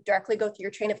longer have to directly go through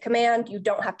your chain of command. You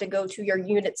don't have to go to your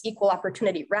unit's equal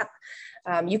opportunity rep.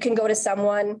 You can go to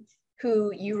someone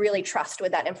who you really trust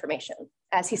with that information.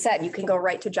 As he said, you can go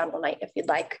right to General Knight if you'd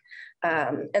like.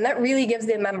 And that really gives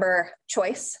the member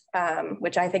choice,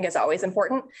 which I think is always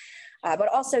important. But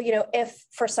also, if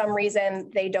for some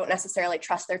reason they don't necessarily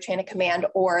trust their chain of command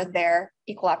or their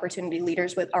equal opportunity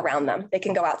leaders around them, they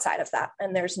can go outside of that.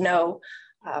 And there's no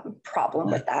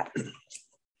problem with that.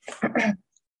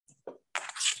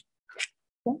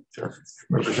 Sure.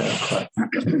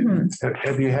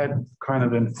 Have you had kind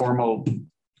of informal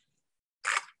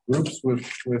groups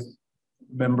with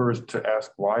members to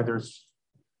ask why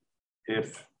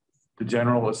if the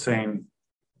general is saying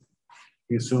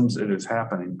he assumes it is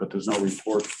happening, but there's no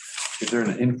report, is there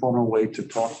an informal way to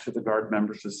talk to the Guard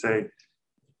members to say,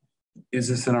 is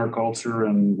this in our culture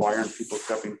and why aren't people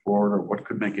stepping forward, or what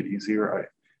could make it easier?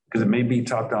 Because it may be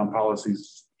top-down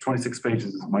policies, 26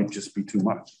 pages might just be too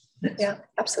much. Yeah,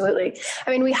 absolutely.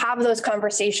 I mean, we have those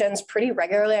conversations pretty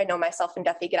regularly. I know myself and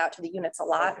Duffy get out to the units a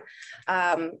lot.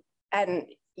 And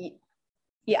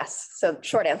yes, so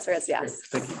short answer is yes.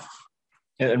 Thank you.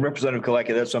 And Representative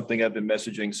Kalaki, that's something I've been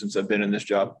messaging since I've been in this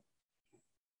job.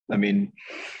 I mean,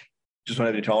 just don't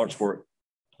have any tolerance for it.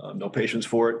 No patience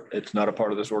for it. It's not a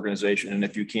part of this organization. And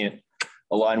if you can't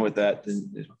align with that,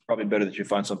 then it's probably better that you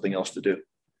find something else to do.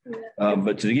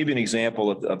 But to give you an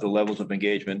example of the levels of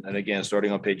engagement, and again,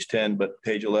 starting on page 10, but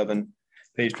page 11,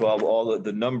 page 12, all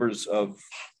the numbers of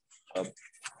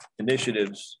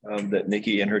initiatives that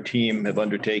Nikki and her team have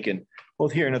undertaken,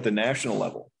 both here and at the national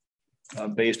level,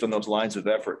 based on those lines of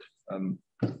effort.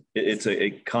 It's a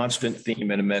constant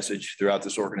theme and a message throughout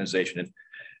this organization.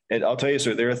 And I'll tell you,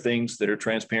 sir, there are things that are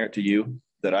transparent to you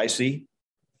that I see.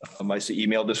 I see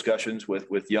email discussions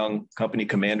with young company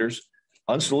commanders,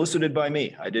 unsolicited by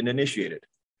me. I didn't initiate it,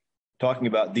 talking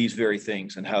about these very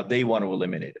things and how they want to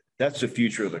eliminate it. That's the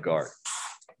future of the Guard.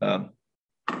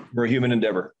 We're a human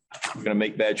endeavor. We're going to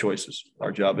make bad choices.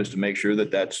 Our job is to make sure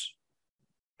that that's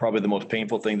probably the most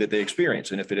painful thing that they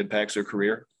experience. And if it impacts their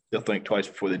career, they'll think twice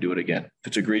before they do it again. If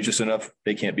it's egregious enough,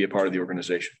 they can't be a part of the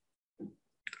organization.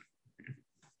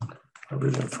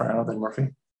 Then Murphy.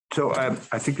 So I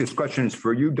think this question is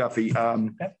for you, Duffy.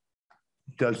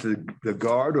 Does the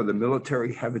Guard or the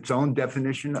military have its own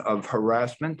definition of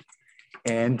harassment?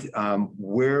 And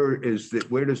where does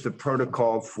the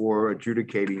protocol for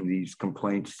adjudicating these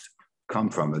complaints come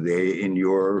from? Are they in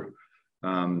your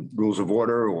rules of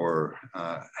order, or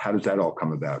how does that all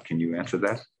come about? Can you answer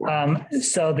that?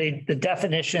 So the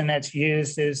definition that's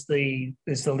used is the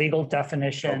legal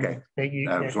definition. Okay. That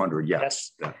I was wondering.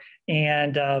 Yes.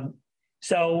 And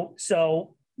so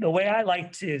the way I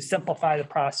like to simplify the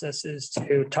process is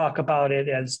to talk about it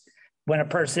as when a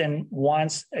person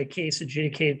wants a case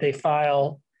adjudicated, they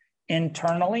file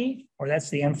internally, or that's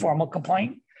the informal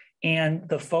complaint. And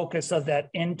the focus of that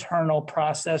internal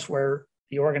process where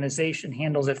the organization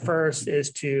handles it first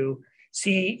is to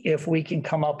see if we can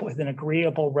come up with an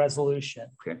agreeable resolution.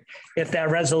 Okay. If that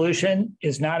resolution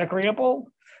is not agreeable,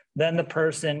 then the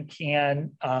person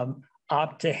can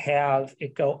opt to have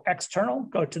it go external,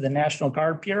 go to the National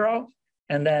Guard Bureau,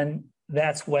 and then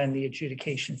that's when the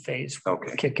adjudication phase will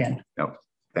kick in. Yep.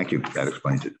 Thank you. That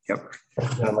explains it. Yep.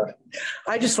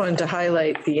 I just wanted to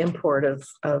highlight the import of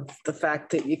the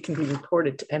fact that it can be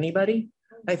reported to anybody.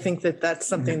 I think that that's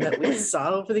something that we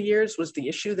saw over the years was the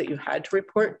issue that you had to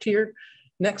report to your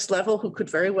next level, who could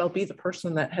very well be the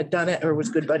person that had done it or was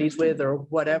good buddies with or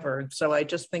whatever. And so I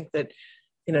just think that,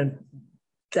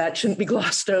 that shouldn't be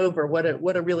glossed over. What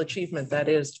a real achievement that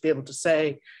is, to be able to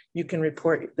say you can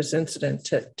report this incident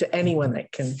to anyone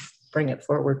that can bring it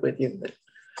forward with you.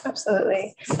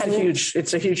 Absolutely.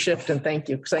 It's a huge shift, and thank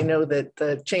you, because I know that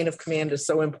the chain of command is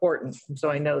so important. And so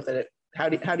I know that how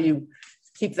do you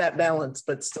keep that balance,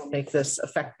 but still make this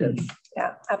effective.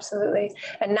 Yeah, absolutely.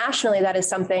 And nationally, that is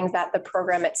something that the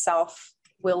program itself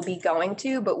will be going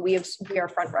to, but we are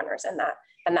front runners in that.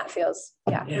 And that feels,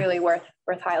 really worth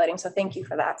highlighting. So thank you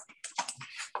for that.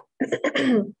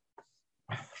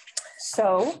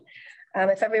 So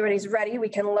if everybody's ready, we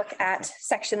can look at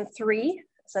section 3.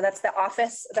 So that's the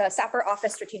SAPR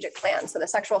office strategic plan. So the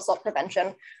Sexual Assault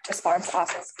Prevention Response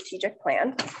Office strategic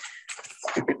plan.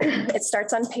 It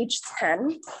starts on page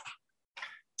 10.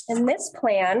 And this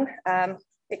plan,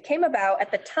 it came about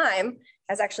at the time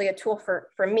as actually a tool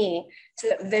for me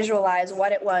to visualize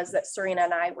what it was that Serena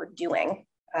and I were doing.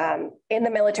 In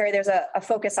the military, there's a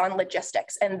focus on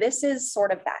logistics, and this is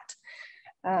sort of that.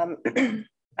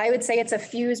 I would say it's a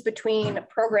fuse between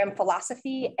program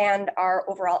philosophy and our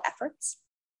overall efforts.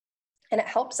 And it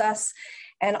helps us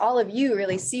and all of you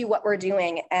really see what we're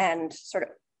doing and sort of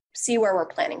see where we're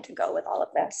planning to go with all of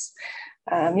this.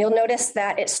 You'll notice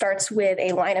that it starts with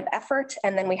a line of effort,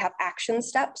 and then we have action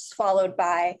steps followed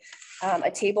by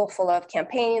a table full of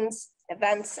campaigns,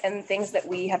 events, and things that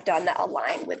we have done that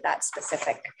align with that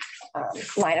specific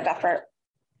line of effort.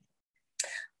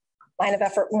 Line of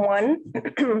effort 1,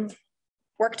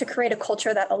 work to create a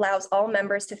culture that allows all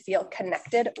members to feel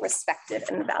connected, respected,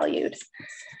 and valued.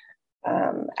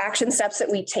 Action steps that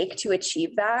we take to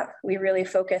achieve that, we really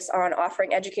focus on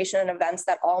offering education and events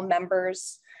that all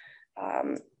members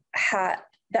to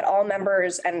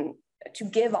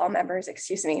give all members,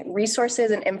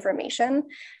 resources and information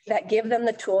that give them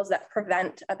the tools that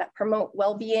promote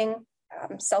well-being,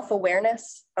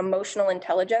 self-awareness, emotional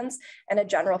intelligence, and a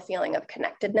general feeling of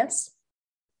connectedness.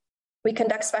 We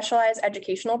conduct specialized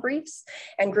educational briefs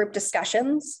and group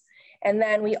discussions. And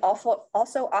then we also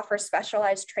offer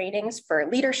specialized trainings for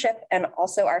leadership and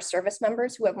also our service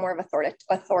members who have more of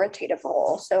authoritative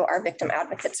role. So our victim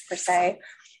advocates per se,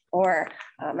 or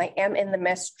I am in the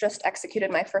midst, just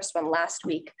executed my first one last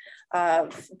week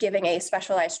of giving a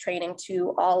specialized training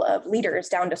to all of leaders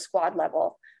down to squad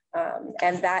level.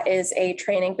 And that is a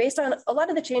training based on a lot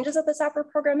of the changes that the SAPR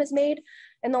program has made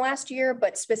in the last year,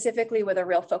 but specifically with a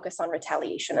real focus on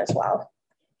retaliation as well.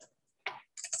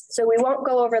 So we won't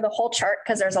go over the whole chart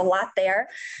because there's a lot there.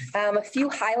 A few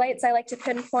highlights I like to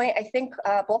pinpoint. I think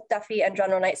both Duffy and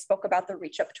General Knight spoke about the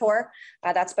Reach Up Tour.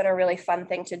 That's been a really fun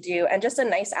thing to do and just a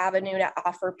nice avenue to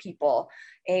offer people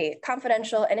a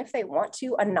confidential and if they want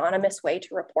to, anonymous way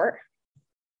to report.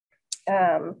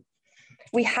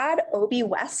 We had Obi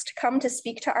West come to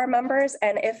speak to our members,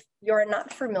 and if you're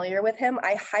not familiar with him,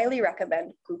 I highly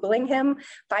recommend Googling him,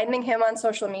 finding him on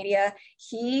social media.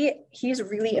 He's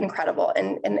really incredible,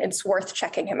 and it's worth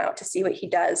checking him out to see what he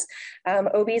does.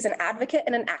 Obi is an advocate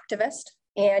and an activist,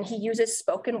 and he uses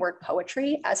spoken word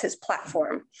poetry as his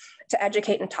platform to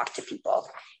educate and talk to people.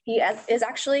 He is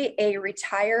actually a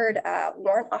retired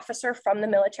warrant officer from the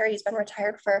military. He's been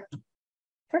retired for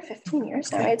 15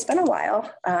 years now. It's been a while.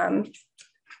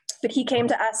 But he came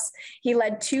to us, he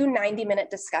led 2 90-minute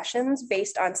discussions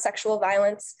based on sexual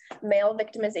violence, male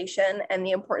victimization, and the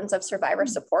importance of survivor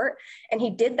support. And he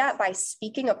did that by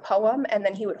speaking a poem, and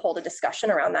then he would hold a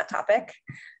discussion around that topic.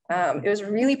 It was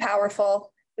really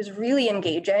powerful. It was really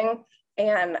engaging.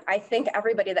 And I think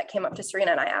everybody that came up to Serena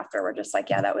and I after were just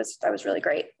like, yeah, that was really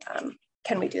great.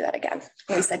 Can we do that again?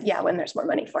 And we said, yeah, when there's more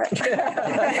money for it. And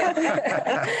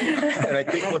I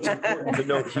think what's important to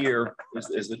note here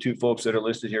is the 2 folks that are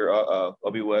listed here,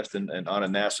 Obi West and Anna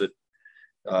Nassett.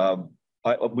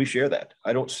 We share that.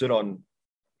 I don't sit on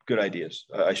good ideas.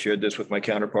 I shared this with my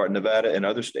counterpart in Nevada and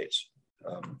other states.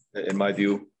 In my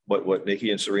view, what Nikki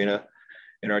and Serena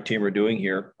and our team are doing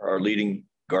here are leading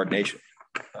Guard Nation.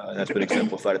 And that's been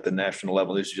exemplified at the national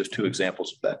level. These are just 2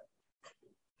 examples of that.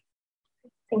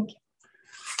 Thank you.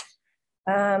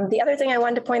 The other thing I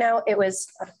wanted to point out, it was,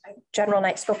 General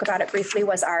Knight spoke about it briefly,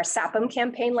 was our SAPM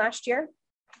campaign last year.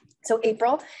 So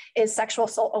April is Sexual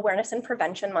Assault Awareness and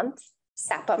Prevention Month,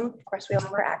 SAPM, of course we all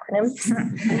have our acronyms.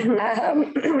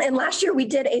 And last year we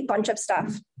did a bunch of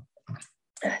stuff.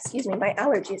 Excuse me, my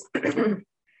allergies.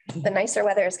 The nicer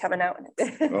weather is coming out.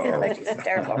 Allergies are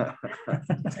terrible.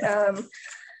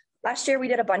 Last year, we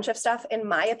did a bunch of stuff. In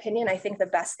my opinion, I think the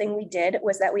best thing we did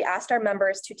was that we asked our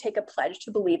members to take a pledge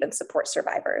to believe and support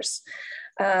survivors.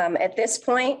 At this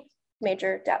point,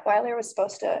 Major Detweiler was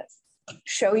supposed to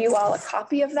show you all a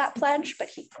copy of that pledge, but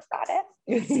he forgot it.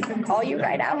 He can call you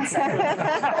right out.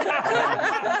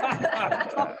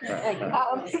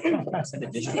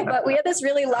 But we had this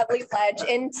really lovely pledge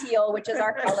in teal, which is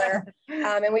our color.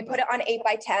 And we put it on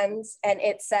 8x10s, and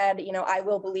it said, I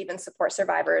will believe and support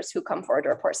survivors who come forward to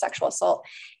report sexual assault.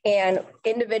 And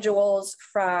individuals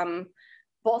from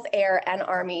both Air and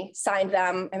Army signed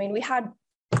them. I mean, we had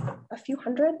a few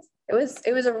hundred.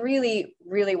 It was a really,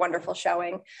 really wonderful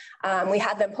showing. We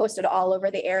had them posted all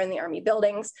over the air in the Army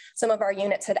buildings. Some of our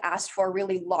units had asked for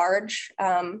really large,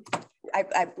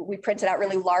 we printed out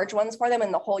really large ones for them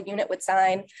and the whole unit would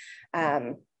sign.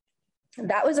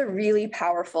 That was a really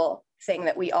powerful thing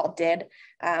that we all did.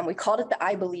 We called it the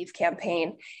I Believe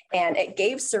campaign, and it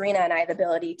gave Serena and I the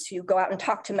ability to go out and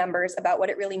talk to members about what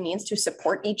it really means to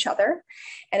support each other.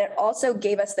 And it also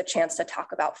gave us the chance to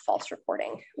talk about false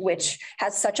reporting, which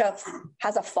has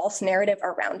a false narrative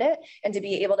around it, and to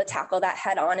be able to tackle that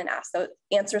head on and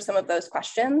answer some of those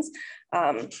questions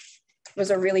was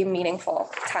a really meaningful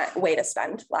way to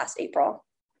spend last April.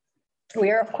 We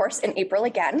are, of course, in April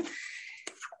again.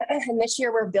 And this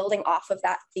year we're building off of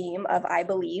that theme of I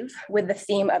Believe with the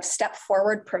theme of step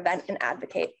forward, prevent, and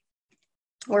advocate.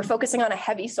 We're focusing on a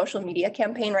heavy social media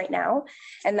campaign right now,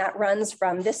 and that runs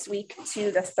from this week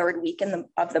to the third week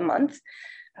of the month.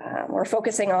 We're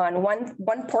focusing on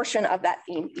one portion of that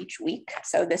theme each week.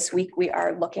 So this week we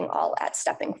are looking all at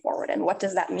stepping forward, and what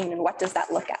does that mean and what does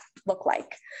that look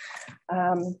like?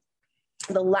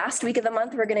 The last week of the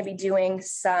month, we're going to be doing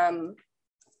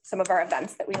some of our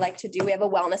events that we like to do. We have a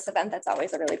wellness event that's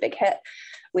always a really big hit.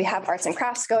 We have arts and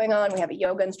crafts going on. We have a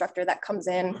yoga instructor that comes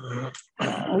in.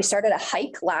 We started a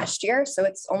hike last year, so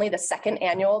it's only the second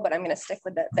annual, but I'm going to stick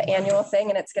with the annual thing,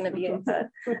 and it's going to be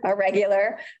a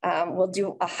regular. We'll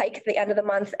do a hike at the end of the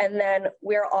month, and then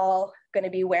we're all going to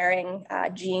be wearing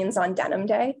jeans on Denim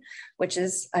Day, which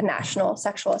is a national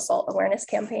sexual assault awareness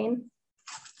campaign,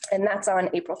 and that's on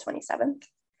April 27th.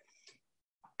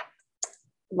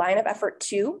 Line of effort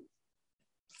 2,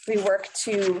 we work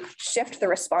to shift the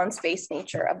response-based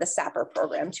nature of the SAPR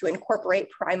program to incorporate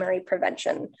primary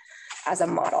prevention as a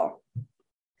model.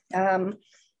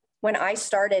 When I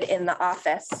started in the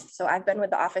office, so I've been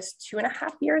with the office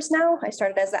 2.5 years now. I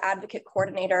started as the advocate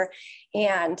coordinator,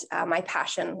 and my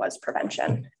passion was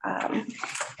prevention.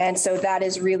 And so that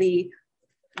is really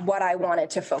what I wanted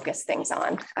to focus things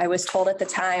on. I was told at the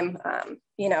time,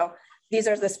 these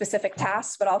are the specific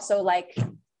tasks, but also like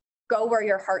go where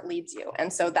your heart leads you.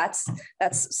 And so that's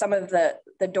some of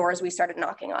the doors we started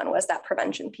knocking on, was that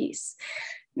prevention piece.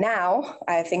 Now,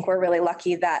 I think we're really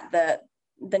lucky that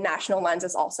the national lens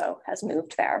has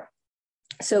moved there.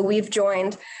 So we've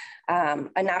joined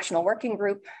a national working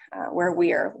group where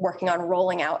we are working on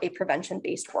rolling out a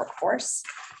prevention-based workforce.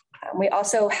 We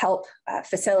also help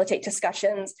facilitate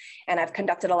discussions, and I've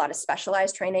conducted a lot of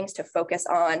specialized trainings to focus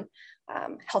on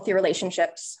healthy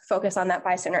relationships, focus on that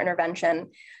bystander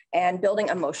intervention, and building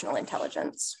emotional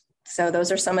intelligence. So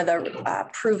those are some of the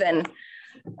proven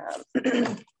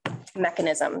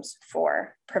mechanisms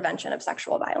for prevention of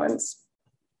sexual violence.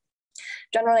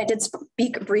 Generally, I did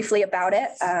speak briefly about it.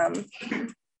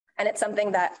 And it's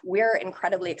something that we're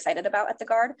incredibly excited about at the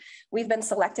Guard. We've been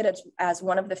selected as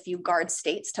one of the few Guard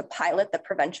states to pilot the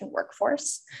prevention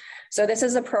workforce. So this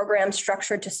is a program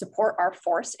structured to support our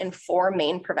force in 4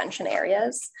 main prevention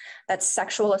areas. That's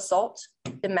sexual assault,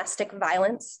 domestic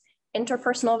violence,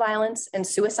 interpersonal violence, and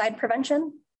suicide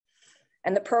prevention.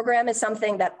 And the program is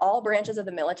something that all branches of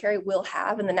the military will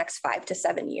have in the next 5 to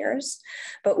 7 years.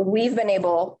 But we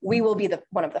will be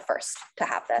one of the first to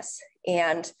have this.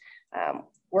 And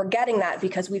we're getting that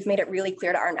because we've made it really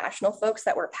clear to our national folks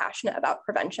that we're passionate about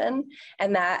prevention,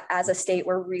 and that as a state,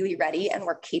 we're really ready and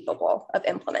we're capable of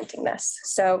implementing this.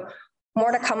 So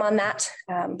more to come on that,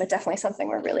 but definitely something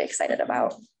we're really excited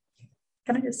about.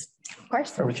 Can I just, of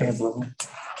course.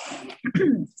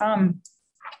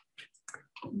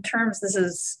 In terms, this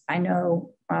is, I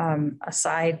know, a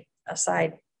side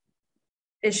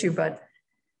issue, but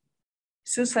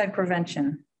suicide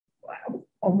prevention,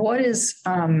 what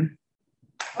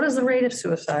is the rate of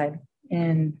suicide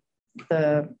in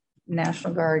the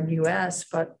National Guard US,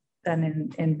 but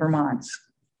then in Vermont?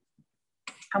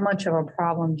 How much of a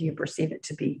problem do you perceive it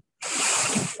to be?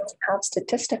 Have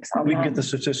statistics on We can that. get the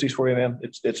statistics for you, ma'am.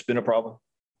 It's been a problem.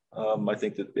 I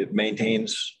think that it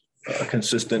maintains a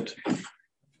consistent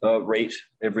rate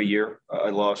every year. I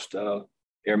lost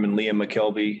Airman Liam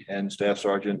McKelvey and Staff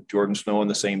Sergeant Jordan Snow on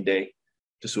the same day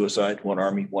to suicide, 1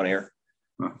 Army, 1 Air.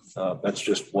 That's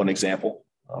just one example.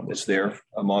 It's there.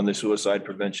 I'm on the suicide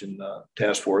prevention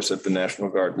task force at the National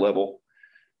Guard level.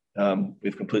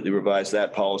 We've completely revised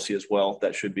that policy as well.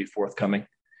 That should be forthcoming.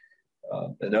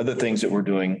 And other things that we're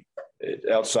doing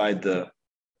outside the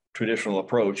traditional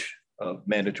approach of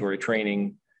mandatory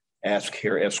training, ask,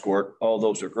 care, escort, all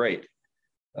those are great.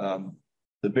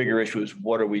 The bigger issue is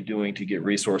what are we doing to get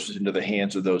resources into the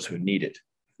hands of those who need it?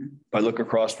 If I look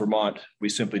across Vermont, we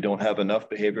simply don't have enough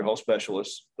behavioral health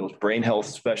specialists, those brain health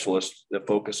specialists that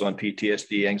focus on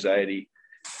PTSD, anxiety,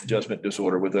 adjustment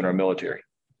disorder within our military.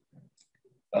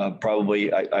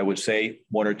 Probably, I would say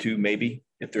 1 or 2, maybe,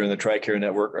 if they're in the TRICARE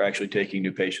network, are actually taking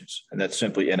new patients, and that's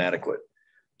simply inadequate.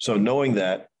 So knowing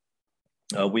that,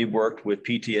 we've worked with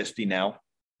PTSD now,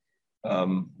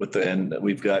 and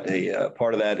we've got a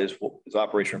part of that is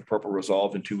Operation Purple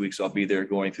Resolve. In 2 weeks, I'll be there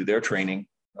going through their training.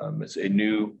 It's a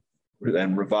new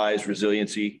and revised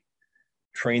resiliency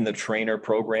train the trainer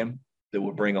program that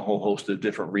will bring a whole host of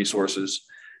different resources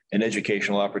and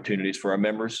educational opportunities for our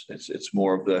members. It's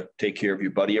more of the take care of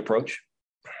your buddy approach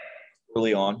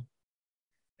early on.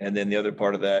 And then the other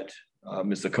part of that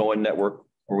is the Cohen Network,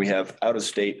 where we have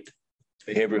out-of-state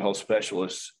behavioral health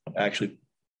specialists actually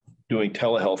doing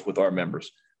telehealth with our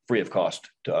members free of cost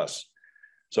to us.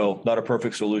 So not a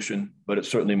perfect solution, but it's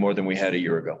certainly more than we had a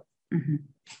year ago. Mm-hmm.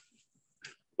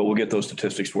 But we'll get those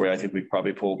statistics for you. I think we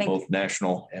probably pulled both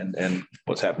national and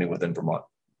what's happening within Vermont.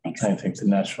 Thanks. I think the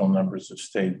national numbers have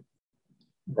stayed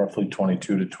roughly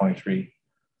 22 to 23.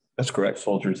 That's correct.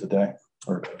 Soldiers a day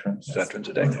or veterans. Veterans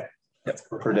a day. Okay. Yep.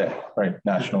 Per day, right?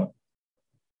 Nationally.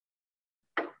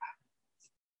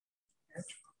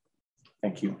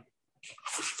 Thank you.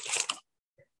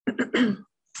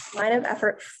 Line of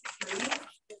effort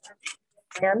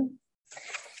plan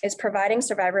is providing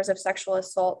survivors of sexual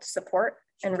assault support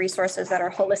and resources that are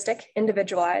holistic,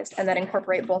 individualized, and that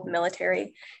incorporate both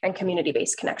military and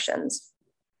community-based connections.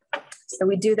 So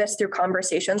we do this through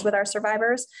conversations with our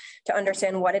survivors to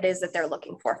understand what it is that they're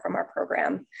looking for from our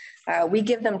program. We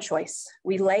give them choice.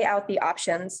 We lay out the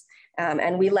options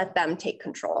and we let them take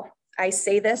control. I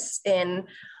say this in,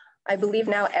 I believe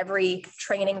now, every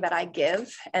training that I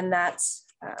give, and that's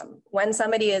when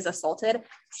somebody is assaulted,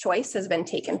 choice has been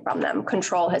taken from them,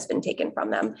 control has been taken from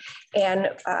them.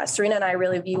 And Serena and I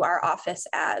really view our office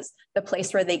as the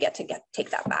place where they get to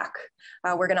take that back.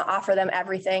 We're gonna offer them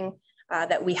everything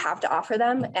that we have to offer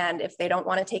them. And if they don't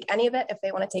wanna take any of it, if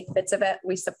they wanna take bits of it,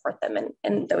 we support them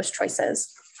in those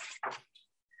choices.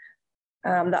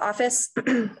 The office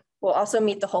will also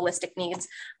meet the holistic needs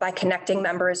by connecting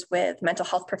members with mental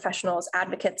health professionals,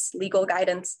 advocates, legal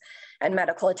guidance, and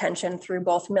medical attention through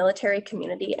both military,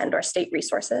 community, and or state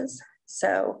resources.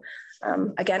 So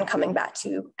again, coming back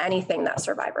to anything that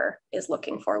survivor is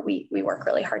looking for, we work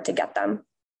really hard to get them.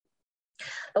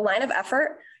 The line of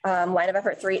effort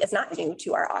 3 is not new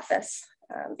to our office.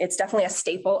 It's definitely a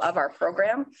staple of our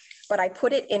program, but I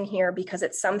put it in here because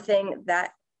it's something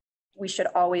that we should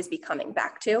always be coming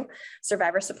back to.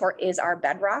 Survivor support is our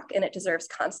bedrock, and it deserves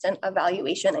constant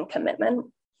evaluation and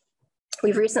commitment.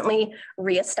 We've recently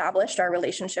reestablished our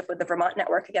relationship with the Vermont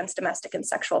Network Against Domestic and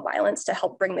Sexual Violence to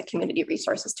help bring the community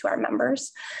resources to our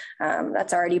members.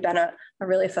 That's already been a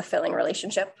really fulfilling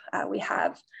relationship. We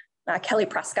have Kelly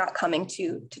Prescott coming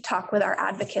to talk with our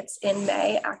advocates in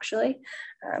May, actually.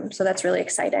 So that's really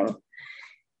exciting.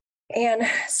 And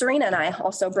Serena and I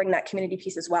also bring that community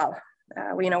piece as well.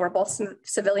 We're both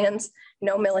civilians,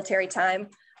 no military time.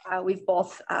 We've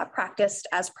both practiced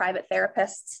as private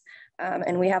therapists,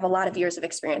 and we have a lot of years of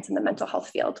experience in the mental health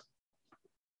field.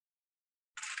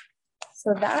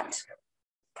 So that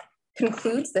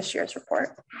concludes this year's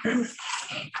report.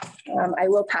 I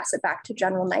will pass it back to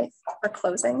General Knight for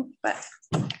closing, but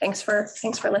thanks for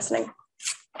listening.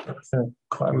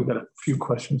 We've got a few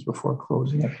questions before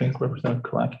closing, I think. Representative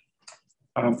Kalaki.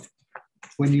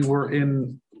 When you were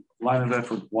in line of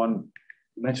effort 1,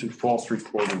 you mentioned false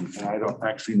reporting, and I don't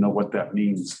actually know what that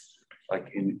means,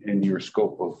 like in your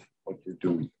scope of what you're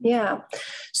doing. Yeah.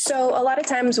 So a lot of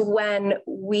times when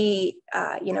we,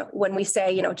 when we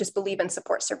say, just believe and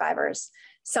support survivors,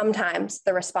 sometimes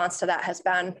the response to that has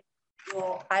been,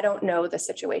 well, I don't know the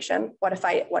situation. What if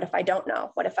I don't know?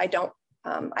 What if I don't,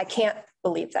 I can't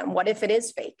believe them? What if it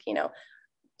is fake?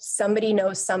 Somebody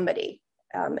knows somebody.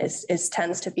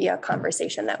 Tends to be a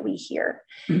conversation that we hear.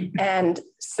 And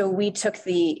so we took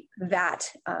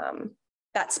that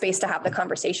space to have the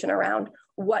conversation around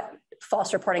what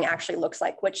false reporting actually looks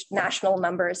like, which national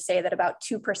numbers say that about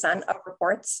 2% of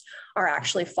reports are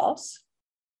actually false.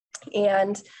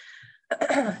 And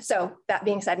so that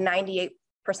being said, 98%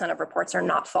 of reports are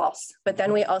not false. But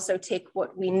then we also take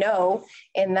what we know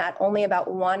in that only about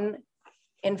 1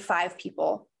 in 5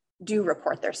 people do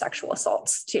report their sexual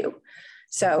assaults too.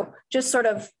 So just sort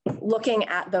of looking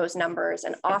at those numbers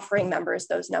and offering members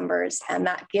those numbers, and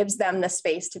that gives them the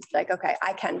space to be like, okay,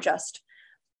 I can just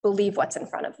believe what's in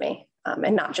front of me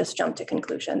and not just jump to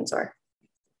conclusions or.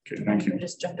 Okay, thank you.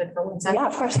 Just jump in for 1 second. Yeah,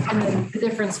 of course. And then the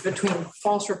difference between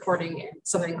false reporting and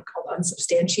something called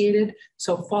unsubstantiated.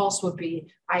 So false would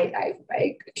be, I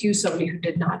accuse somebody who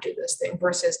did not do this thing,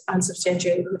 versus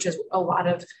unsubstantiated, which is a lot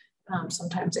of,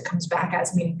 sometimes it comes back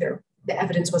as meaning the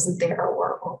evidence wasn't there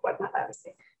or whatnot. I would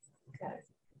say. Okay.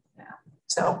 Yeah.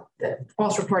 So the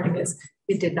false reporting is,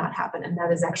 it did not happen. And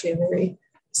that is actually a very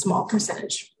small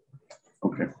percentage.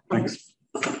 Okay, thanks.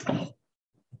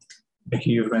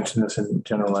 Nikki, you've mentioned this in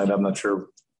general light. I'm not sure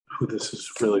who this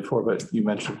is really for, but you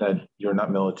mentioned that you're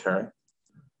not military.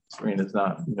 Serena's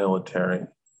not military.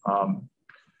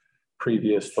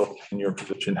 Previous folks in your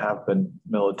position have been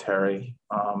military,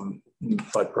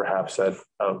 but perhaps at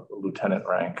a lieutenant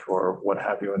rank or what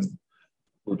have you in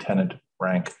lieutenant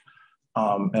rank.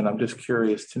 And I'm just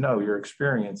curious to know your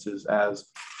experiences as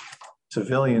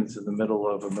civilians in the middle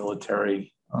of a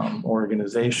military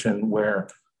organization where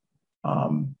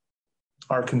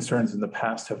our concerns in the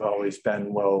past have always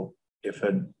been, well,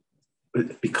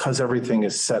 because everything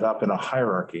is set up in a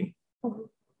hierarchy,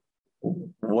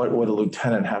 what would a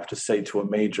lieutenant have to say to a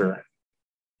major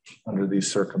under these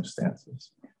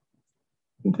circumstances?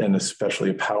 And especially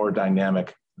a power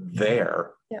dynamic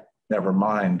there, never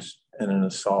mind in an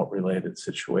assault related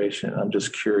situation. I'm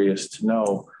just curious to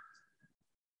know,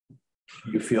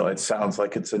 you feel it sounds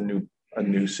like it's a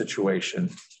new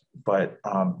situation, but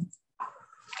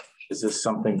is this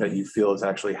something that you feel is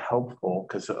actually helpful?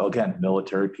 Because again,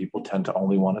 military people tend to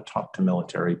only want to talk to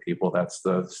military people. That's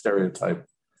the stereotype.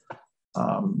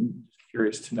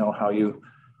 Curious to know how you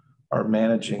are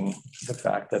managing the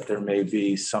fact that there may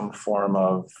be some form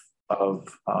of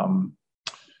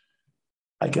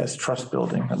I guess, trust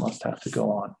building that must have to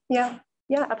go on. Yeah,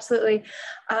 absolutely.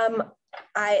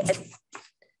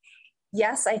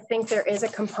 Yes, I think there is a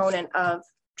component of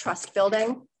trust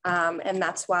building. And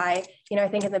that's why, I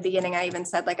think in the beginning, I even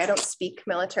said, I don't speak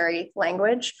military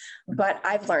language, but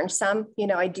I've learned some.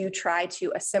 I do try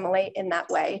to assimilate in that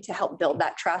way to help build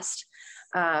that trust.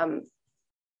 And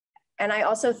I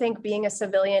also think being a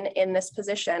civilian in this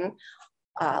position,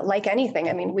 like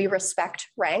anything, we respect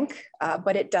rank,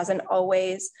 but it doesn't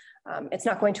always, it's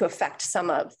not going to affect some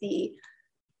of the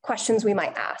questions we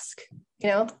might ask,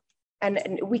 and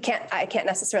I can't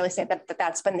necessarily say that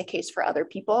that's been the case for other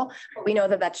people, but we know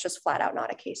that that's just flat out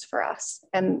not a case for us.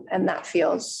 And that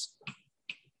feels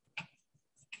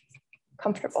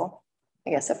comfortable,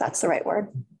 I guess, if that's the right word.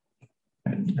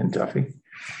 And Duffy?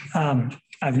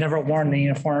 I've never worn the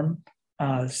uniform,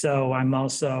 so I'm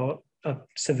also a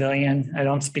civilian. I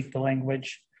don't speak the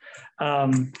language.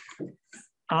 My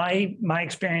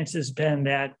experience has been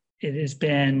that it has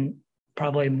been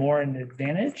probably more an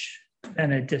advantage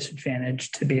than a disadvantage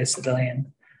to be a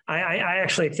civilian. I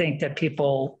actually think that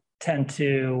people tend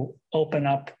to open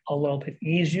up a little bit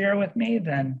easier with me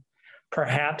than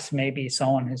perhaps maybe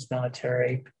someone who's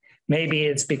military. Maybe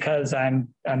it's because I'm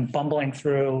bumbling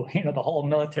through, the whole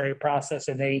military process,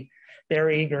 and they're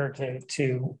eager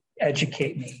to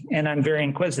educate me, and I'm very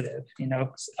inquisitive.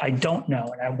 I don't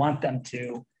know, and I want them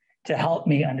to help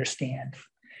me understand.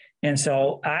 And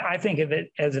so I think of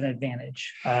it as an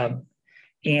advantage.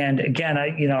 And again,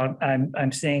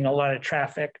 I'm seeing a lot of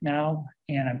traffic now,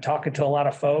 and I'm talking to a lot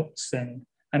of folks, and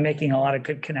I'm making a lot of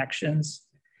good connections.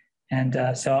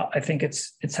 And so I think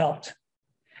it's helped.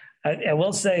 I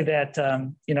will say that,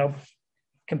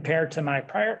 compared to my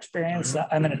prior experience,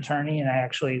 I'm an attorney, and I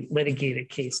actually litigated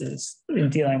cases in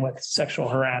dealing with sexual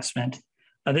harassment.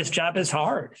 This job is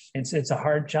hard. It's a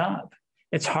hard job.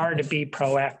 It's hard to be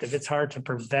proactive. It's hard to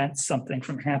prevent something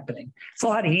from happening. It's a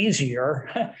lot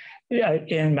easier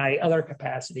in my other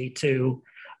capacity to,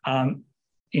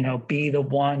 be the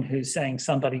one who's saying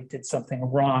somebody did something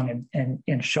wrong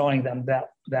and showing them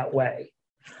that way.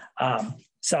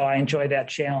 So I enjoy that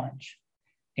challenge.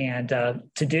 And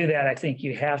to do that, I think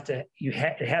it has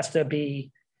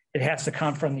to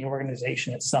come from the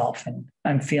organization itself. And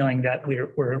I'm feeling that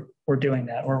we're doing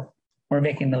that. We're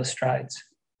making those strides.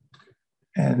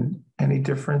 And any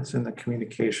difference in the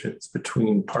communications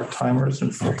between part-timers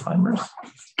and full-timers?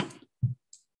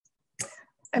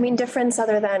 Difference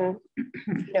other than,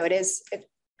 it is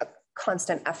a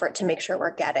constant effort to make sure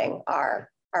we're getting our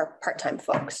part-time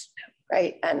folks,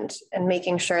 right? And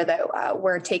making sure that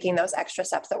we're taking those extra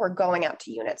steps, that we're going out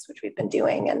to units, which we've been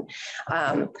doing. And,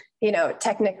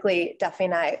 technically, Duffy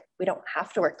and I, we don't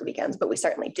have to work the weekends, but we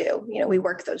certainly do. We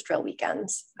work those drill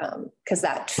weekends because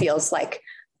that feels like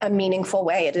a meaningful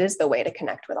way. It is the way to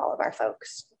connect with all of our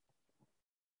folks.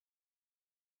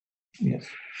 Yes.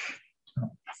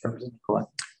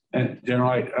 And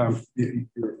generally,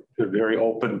 you're very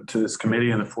open to this committee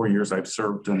in the 4 years I've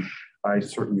served, and I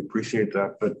certainly appreciate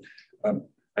that. But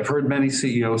I've heard many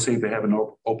CEOs say they have an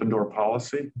open door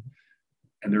policy,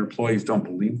 and their employees don't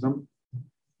believe them,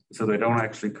 so they don't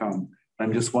actually come.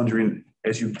 I'm just wondering,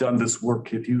 as you've done this work,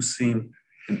 have you seen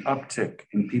an uptick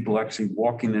in people actually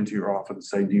walking into your office and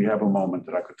saying, do you have a moment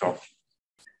that I could talk to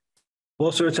you?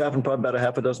 Well, sir, it's happened probably about a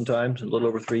half a dozen times in a little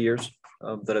over 3 years.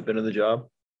 that I've been in the job.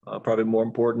 Probably more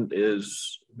important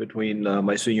is between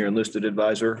my senior enlisted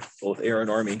advisor, both Air and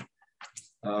Army,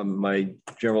 my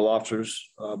general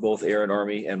officers, both Air and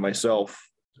Army, and myself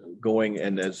going,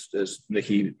 and as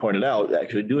Nikki pointed out,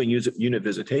 actually doing unit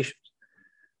visitations.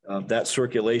 That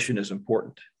circulation is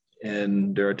important.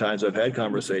 And there are times I've had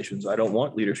conversations, I don't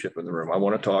want leadership in the room. I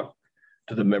want to talk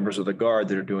to the members of the Guard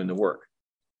that are doing the work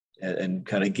and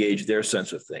kind of gauge their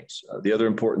sense of things. The other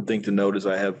important thing to note is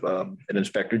I have an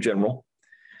Inspector General.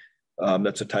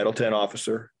 That's a Title 10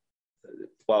 officer.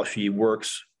 While she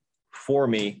works for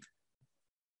me,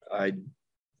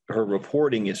 her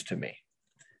reporting is to me.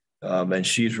 And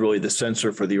she's really the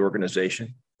censor for the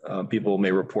organization. People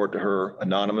may report to her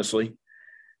anonymously.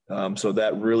 So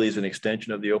that really is an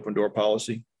extension of the open door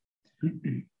policy.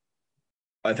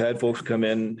 I've had folks come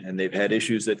in and they've had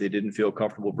issues that they didn't feel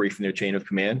comfortable briefing their chain of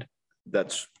command.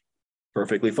 That's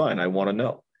perfectly fine. I want to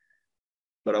know.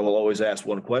 But I will always ask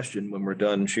one question when we're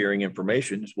done sharing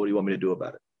information is, what do you want me to do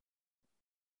about it?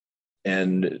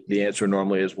 And the answer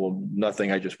normally is, well,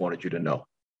 nothing, I just wanted you to know.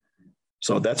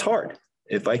 So that's hard.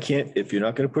 If you're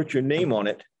not going to put your name on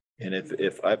it, and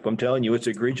if I'm telling you it's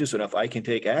egregious enough, I can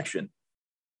take action.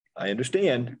 I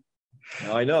understand.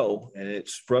 Now I know, and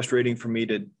it's frustrating for me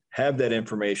to have that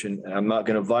information, and I'm not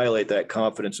going to violate that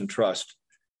confidence and trust,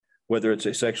 whether it's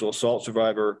a sexual assault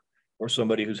survivor or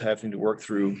somebody who's having to work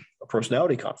through a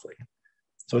personality conflict.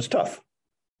 So it's tough.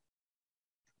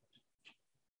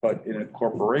 But in a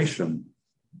corporation,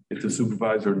 if the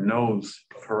supervisor knows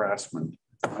of harassment,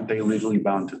 aren't they legally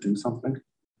bound to do something?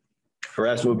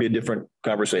 Harassment would be a different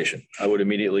conversation. I would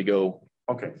immediately go.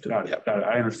 Okay, got it.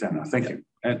 I understand now. Thank you.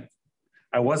 And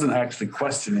I wasn't actually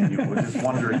questioning you. I was just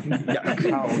wondering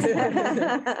how.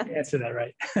 Answer that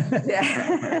right.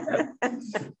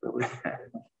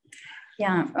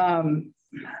 Yeah,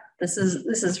 this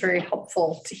is very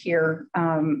helpful to hear,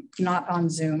 not on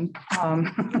Zoom.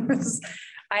 I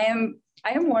am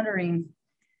wondering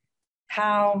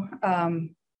how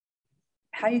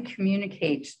you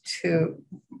communicate to,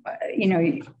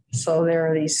 so there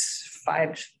are these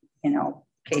 5,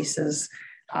 cases.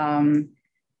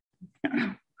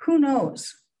 Who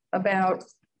knows about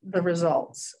the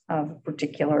results of a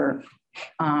particular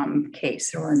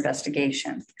case or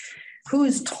investigation? Who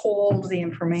is told the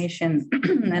information?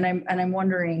 and I'm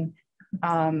wondering,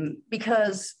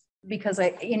 because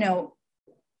I,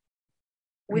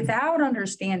 without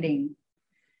understanding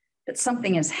that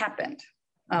something has happened,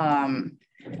 then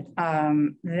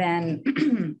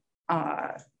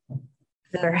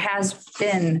there has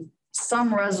been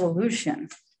some resolution,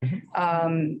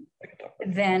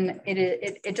 then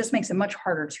it just makes it much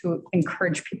harder to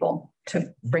encourage people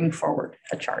to bring forward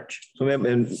a charge. So,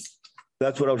 and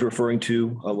that's what I was referring to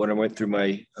when I went through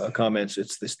my comments.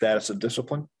 It's the status of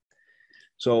discipline.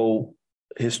 So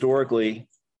historically,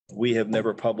 we have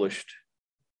never published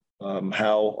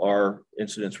how our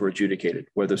incidents were adjudicated,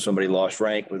 whether somebody lost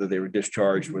rank, whether they were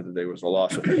discharged, whether there was a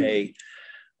loss of pay,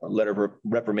 a letter of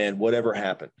reprimand, whatever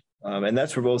happened. And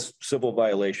that's for both civil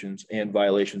violations and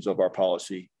violations of our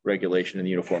policy, regulation, and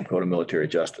the Uniform Code of Military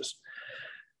Justice.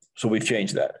 So we've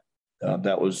changed that.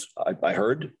 That was, I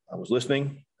heard, I was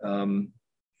listening.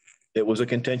 It was a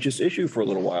contentious issue for a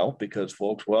little while because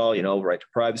folks, well, right to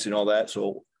privacy and all that.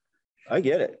 So I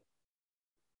get it.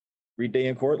 Read day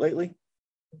in court lately.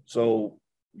 So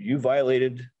you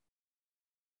violated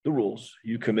the rules.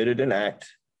 You committed an act.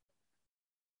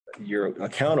 You're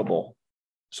accountable.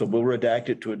 So we'll redact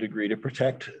it to a degree to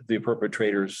protect the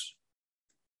perpetrator's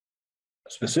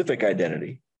specific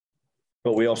identity,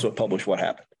 but we also publish what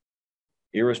happened,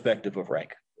 irrespective of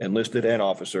rank, enlisted and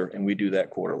officer, and we do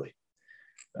that quarterly.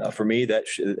 For me,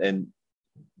 and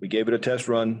we gave it a test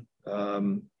run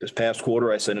this past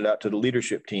quarter. I sent it out to the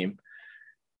leadership team.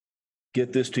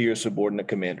 Get this to your subordinate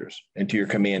commanders and to your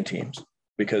command teams,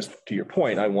 because to your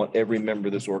point, I want every member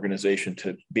of this organization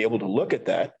to be able to look at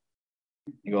that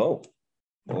and go, oh,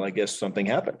 well, I guess something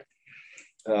happened.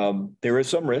 There is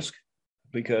some risk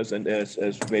because, and as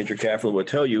Major Caffrey would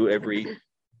tell you, every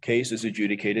case is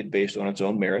adjudicated based on its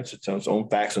own merits, its own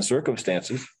facts and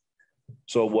circumstances.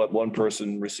 So what one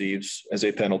person receives as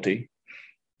a penalty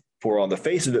for, on the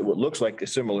face of it, what looks like a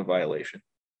similar violation,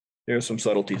 there are some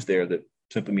subtleties there that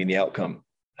simply mean the outcome,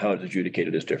 how it's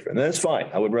adjudicated, is different. And that's fine.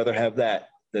 I would rather have that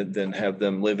than have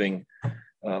them living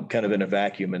kind of in a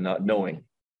vacuum and not knowing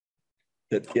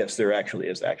that, yes, there actually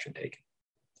is action taken.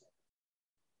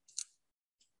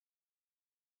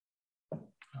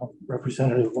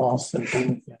 Representative Lawson.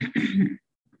 Thank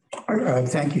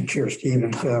you, Chair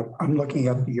Stevens. I'm looking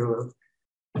at your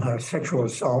sexual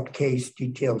assault case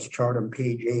details chart on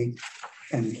page 8.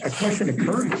 And a question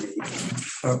occurred to me.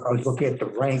 I was looking at the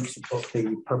ranks of both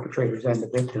the perpetrators and the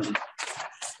victims.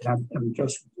 And I'm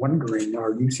just wondering,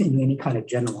 are you seeing any kind of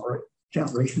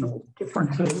generational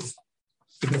differences?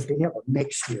 Because we have a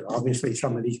mix here. Obviously,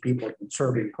 some of these people have been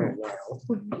serving for a while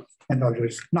and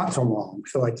others not so long.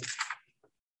 So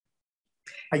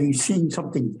are you seeing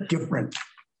something different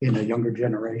in the younger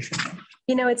generation?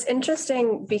 You know, it's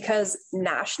interesting because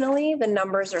nationally, the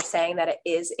numbers are saying that it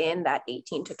is in that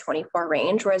 18 to 24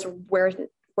 range, whereas we're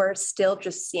still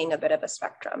just seeing a bit of a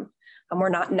spectrum. And we're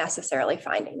not necessarily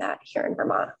finding that here in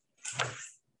Vermont.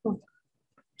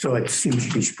 So it seems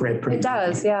to be spread pretty. It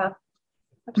does, yeah.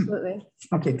 Absolutely.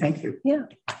 Okay, thank you. Yeah.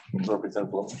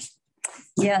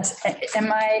 Yes.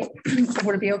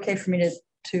 Would it be okay for me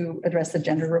to address the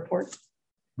gender report?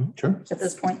 Sure. At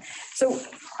this point. So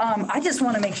I just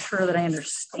want to make sure that I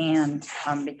understand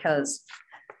because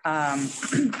General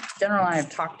and I have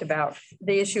talked about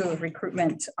the issue of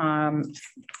recruitment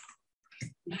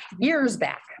years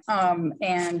back.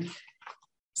 And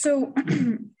so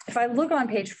if I look on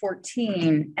page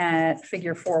 14 at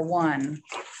figure 4.1,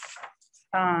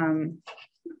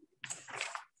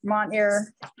 Vermont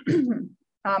Air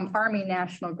Army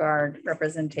National Guard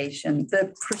representation,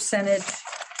 the percentage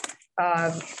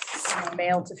of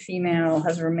male to female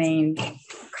has remained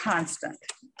constant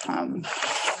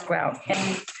throughout.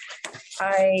 But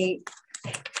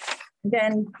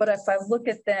if I look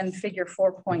at then figure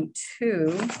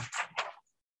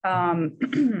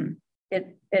 4.2,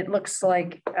 it looks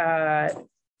like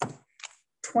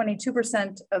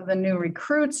 22% of the new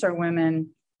recruits are women,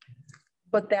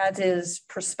 but that is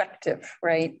prospective,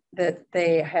 right? That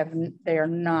they are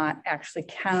not actually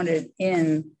counted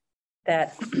in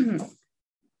that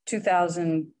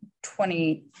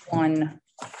 2021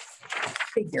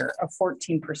 figure of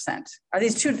 14%. Are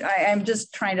these two? I'm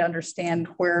just trying to understand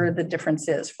where the difference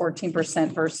is,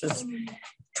 14% versus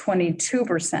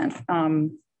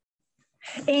 22%.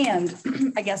 And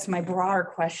I guess my broader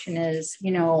question is,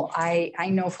 you know, I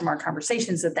know from our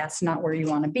conversations that that's not where you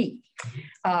want to be,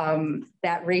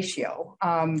 that ratio.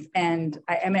 And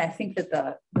I mean, I think that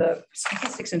the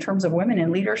statistics in terms of women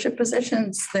in leadership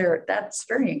positions that's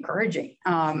very encouraging.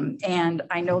 And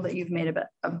I know that you've made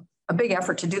a big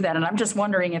effort to do that. And I'm just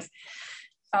wondering if,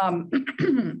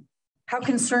 how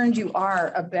concerned you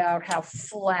are about how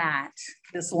flat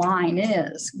this line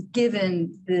is,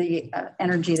 given the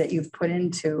energy that you've put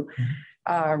into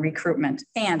recruitment,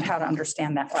 and how to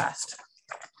understand that last.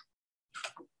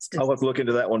 I'll have to look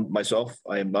into that one myself.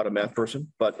 I am not a math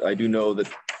person, but I do know that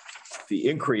the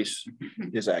increase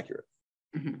is accurate.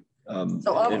 So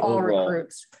of all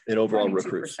recruits, in overall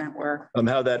recruits, were.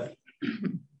 How that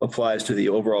applies to the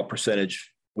overall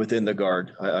percentage within the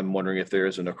Guard. I'm wondering if there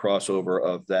isn't a crossover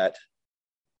of that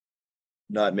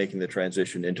not making the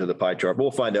transition into the pie chart. But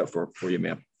we'll find out for you,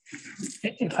 ma'am.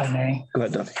 If I may. Go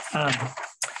ahead, Duffy.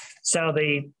 So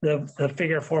the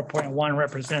figure 4.1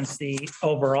 represents the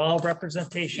overall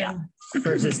representation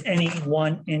versus any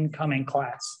one incoming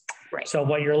class. Right. So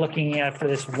what you're looking at for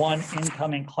this one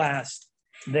incoming class,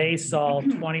 they saw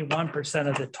 21%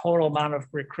 of the total amount of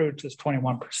recruits is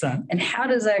 21%. And how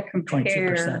does that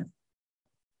compare? 22%.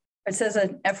 It says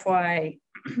an FY.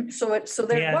 So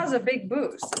there was a big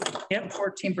boost. Yep.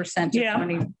 14% to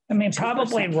 20. I mean,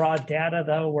 probably raw data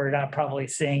though, we're not probably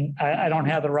seeing, I don't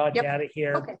have the raw data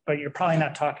here, but you're probably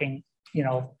not talking, you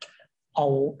know,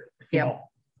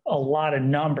 a lot of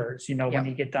numbers, you know, when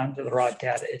you get down to the raw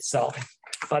data itself.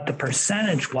 But the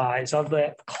percentage wise of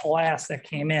the class that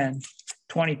came in,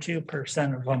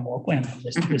 22% of them were women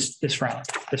this round,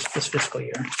 this fiscal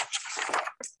year.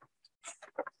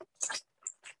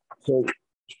 So,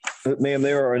 ma'am,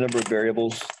 there are a number of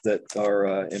variables that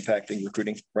are impacting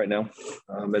recruiting right now.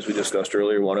 As we discussed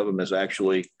earlier, one of them is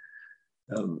actually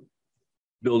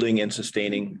building and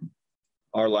sustaining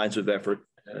our lines of effort.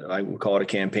 I would call it a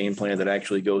campaign plan that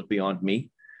actually goes beyond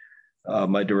me.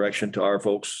 My direction to our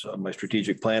folks, my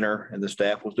strategic planner and the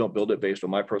staff was don't build it based on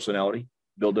my personality,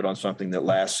 build it on something that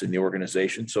lasts in the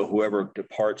organization. So whoever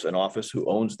departs an office who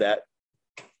owns that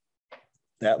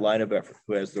line of effort,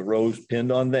 who has the rose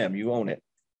pinned on them, you own it.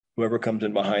 Whoever comes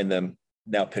in behind them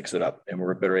now picks it up and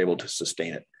we're better able to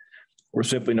sustain it. We're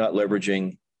simply not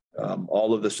leveraging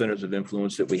all of the centers of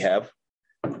influence that we have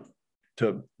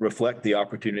to reflect the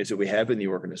opportunities that we have in the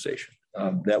organization.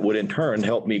 That would in turn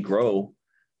help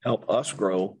us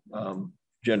grow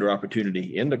gender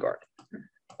opportunity in the Guard.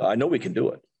 I know we can do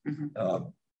it,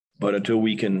 but until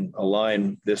we can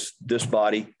align this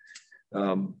body,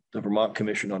 the Vermont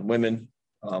Commission on Women,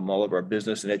 all of our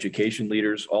business and education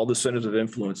leaders, all the centers of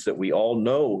influence that we all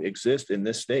know exist in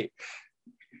this state.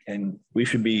 And we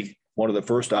should be one of the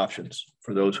first options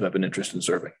for those who have an interest in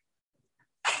serving.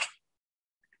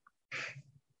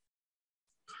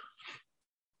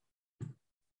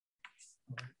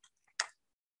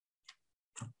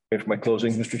 For my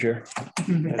closing, Mr. Chair.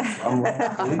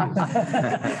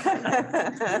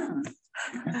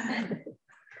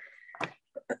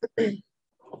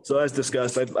 So as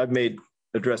discussed, I've made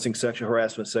addressing sexual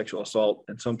harassment, sexual assault,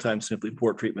 and sometimes simply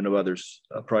poor treatment of others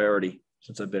a priority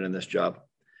since I've been in this job.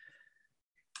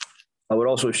 I would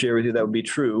also share with you that would be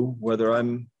true whether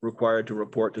I'm required to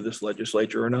report to this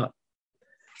legislature or not.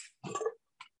 I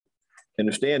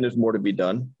understand there's more to be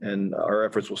done, and our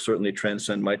efforts will certainly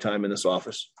transcend my time in this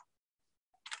office.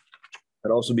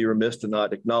 I'd also be remiss to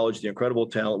not acknowledge the incredible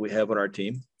talent we have on our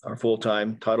team, our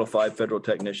full-time Title V federal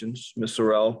technicians, Ms.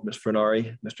 Sorrell, Ms.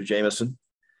 Fernari, Mr. Jameson.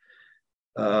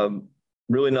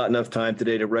 Really not enough time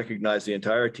today to recognize the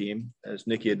entire team. As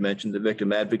Nikki had mentioned, the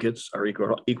victim advocates, our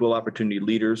equal opportunity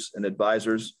leaders and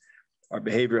advisors, our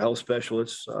behavioral health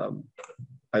specialists.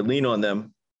 I lean on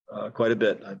them quite a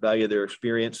bit. I value their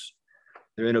experience,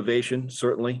 their innovation,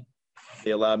 certainly.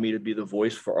 They allow me to be the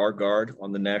voice for our Guard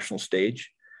on the national stage.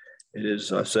 It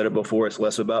is, I've said it before, it's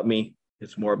less about me.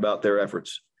 It's more about their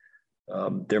efforts.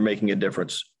 They're making a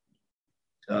difference.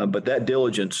 But that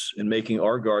diligence in making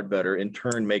our Guard better, in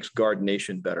turn, makes Guard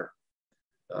Nation better.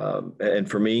 And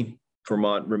for me,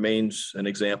 Vermont remains an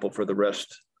example for the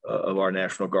rest of our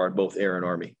National Guard, both Air and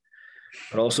Army.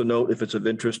 I'd also note, if it's of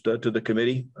interest to the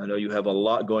committee, I know you have a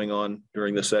lot going on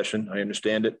during the session. I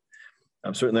understand it.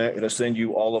 I'm certainly going to send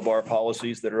you all of our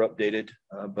policies that are updated.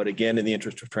 But again, in the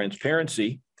interest of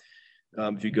transparency,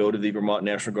 if you go to the Vermont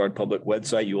National Guard public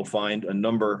website, you will find a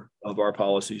number of our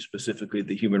policies, specifically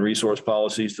the human resource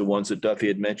policies, the ones that Duffy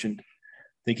had mentioned. I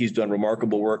think he's done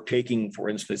remarkable work taking, for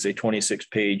instance, a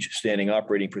 26-page standing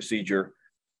operating procedure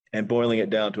and boiling it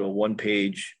down to a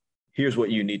one-page, here's what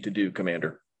you need to do,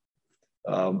 Commander.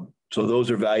 So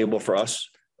those are valuable for us.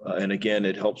 And again,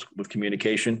 it helps with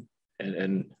communication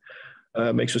and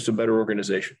makes us a better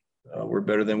organization. We're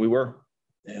better than we were.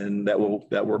 And that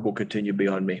work will continue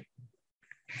beyond me.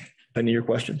 Any of your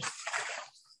questions?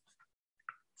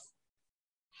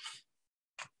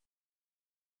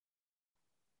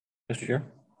 Mr. Chair?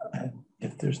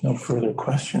 If there's no further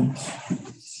questions,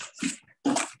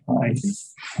 thank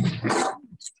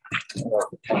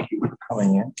you for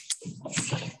coming in.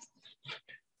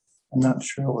 I'm not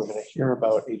sure we're going to hear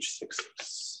about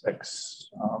H666.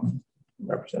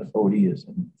 Representative Bodie is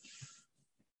in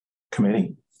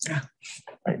committee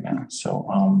right now. So,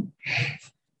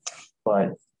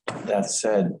 but that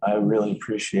said, I really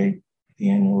appreciate the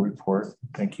annual report.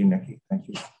 Thank you, Nikki. Thank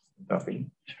you,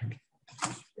 Duffy.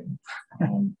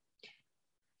 And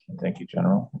thank you,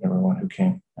 General, and everyone who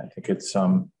came. I think it's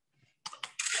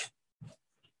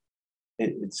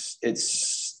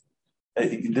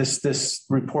this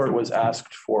report was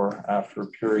asked for after a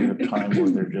period of time where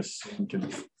there just seemed to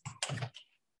be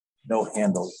no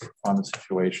handles on the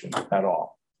situation at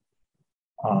all.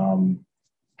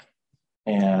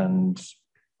 And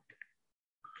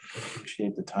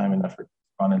appreciate the time and effort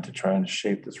gone into trying to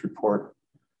shape this report.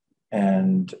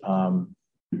 And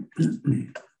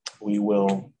we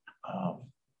will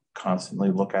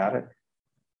constantly look at it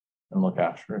and look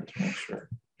after it to make sure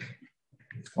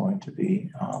it's going to be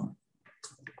a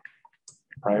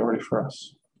priority for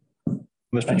us.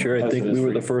 Mr. Chair, I think we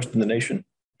were the first in the nation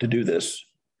to do this.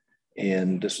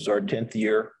 And this is our 10th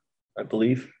year, I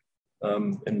believe,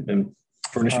 in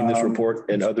furnishing this report,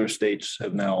 and other states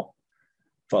have now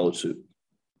followed suit.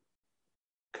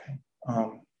 Okay.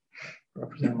 Well,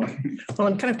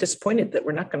 I'm kind of disappointed that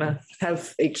we're not going to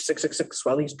have H666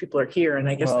 while these people are here. And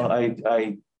I guess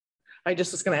I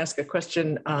just was going to ask a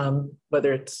question,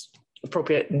 whether it's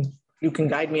appropriate, and you can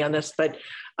guide me on this, but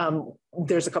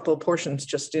there's a couple of portions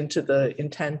just into the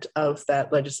intent of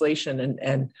that legislation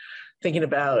and thinking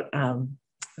about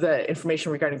the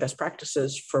information regarding best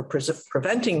practices for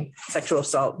preventing sexual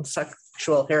assault and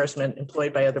sexual harassment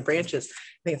employed by other branches.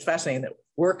 I think it's fascinating that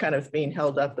we're kind of being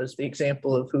held up as the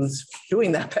example of who's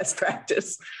doing that best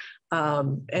practice.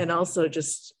 And also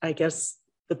just, I guess,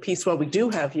 the piece while we do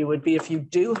have you would be if you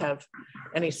do have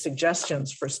any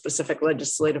suggestions for specific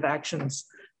legislative actions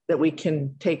that we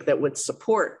can take that would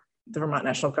support the Vermont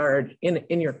National Guard in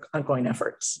your ongoing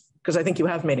efforts. Because I think you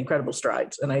have made incredible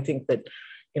strides. And I think that,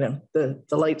 you know, the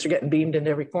lights are getting beamed into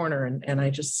every corner. And I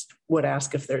just would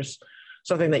ask if there's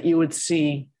something that you would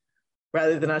see,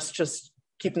 rather than us just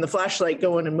keeping the flashlight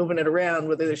going and moving it around,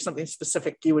 whether there's something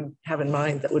specific you would have in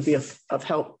mind that would be of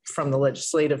help from the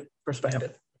legislative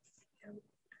perspective.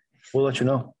 We'll let you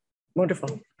know.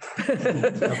 Wonderful.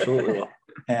 Absolutely will.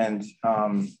 And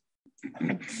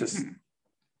it's just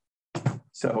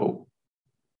So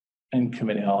in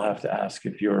committee, I'll have to ask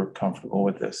if you're comfortable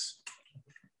with this.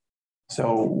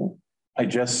 So I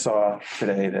just saw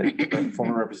today that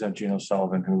former Representative Gino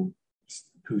Sullivan,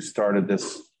 who started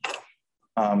this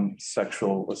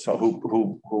sexual assault,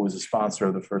 who was a sponsor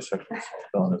of the first sexual assault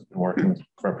bill and has been working with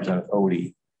Representative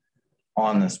Odie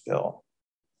on this bill.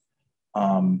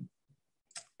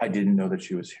 I didn't know that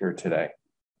she was here today.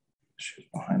 She was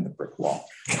behind the brick wall.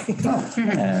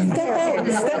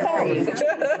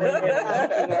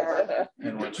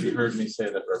 And when she heard me say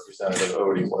that Representative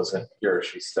Odie wasn't here,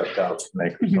 she stepped out to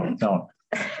make herself known.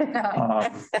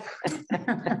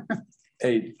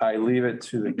 I leave it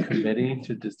to the committee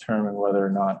to determine whether or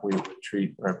not we would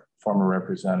treat former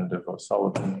Representative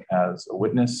O'Sullivan as a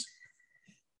witness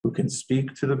who can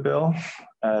speak to the bill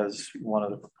as one of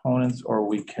the proponents, or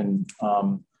we can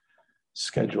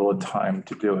schedule a time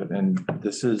to do it. And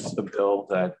this is a bill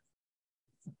that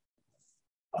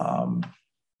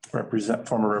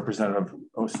former Representative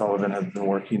O'Sullivan has been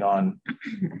working on.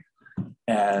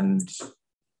 And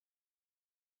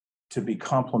to be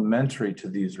complementary to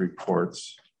these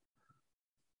reports,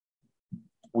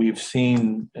 we've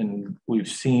seen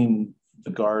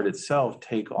the Guard itself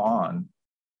take on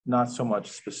not so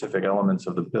much specific elements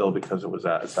of the bill, because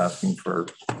it's asking for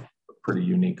a pretty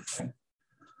unique thing,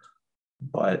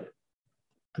 but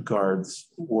the Guard's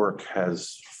work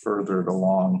has furthered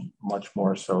along much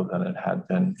more so than it had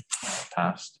been in the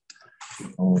past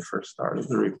when we first started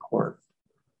the report.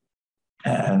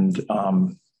 And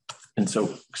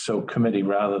so committee,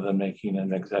 rather than making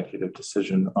an executive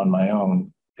decision on my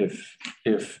own,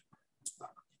 if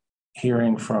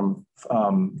hearing from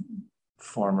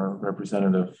former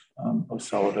Representative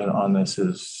O'Sullivan on this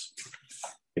is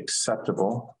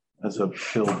acceptable as a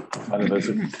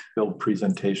bill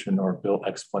presentation or bill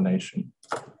explanation,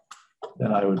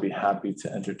 then I would be happy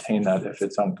to entertain that. If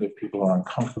people are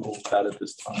uncomfortable with that at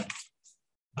this time,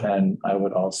 then I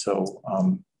would also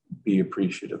be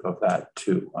appreciative of that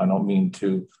too. I don't mean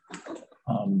to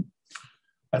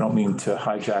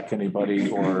hijack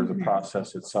anybody or the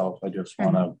process itself. I just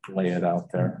want to lay it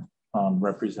out there.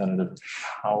 Representative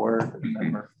Howard,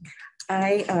 member.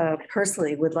 I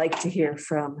personally would like to hear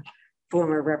from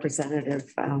former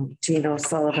Representative Gino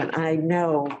Sullivan. I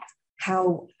know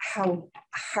how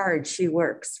hard she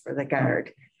works for the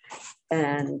Guard.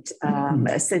 And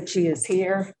since she is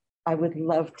here, I would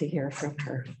love to hear from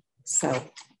her. So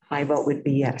my vote would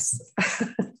be yes.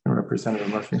 Representative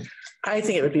Murphy. I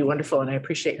think it would be wonderful, and I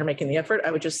appreciate her making the effort.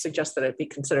 I would just suggest that it be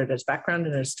considered as background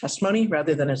and as testimony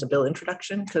rather than as a bill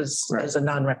introduction, because as a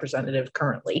non-representative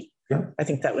currently, I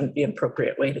think that wouldn't be an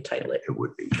appropriate way to title it. It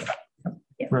would be.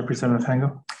 Representative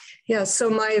Hango. Yeah, so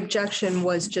my objection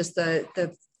was just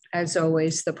as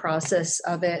always, the process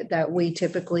of it, that we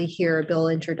typically hear a bill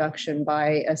introduction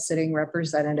by a sitting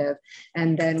representative,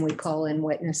 and then we call in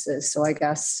witnesses. So I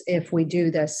guess if we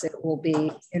do this, it will be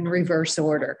in reverse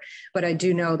order. But I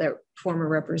do know that former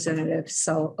Representative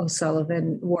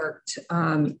O'Sullivan worked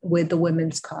with the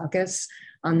Women's Caucus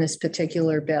on this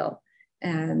particular bill.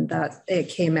 And that it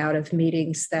came out of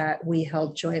meetings that we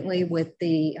held jointly with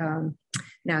the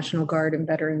National Guard and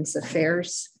Veterans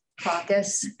Affairs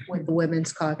Caucus, with the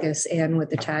Women's Caucus, and with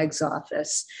the TAG's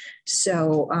office.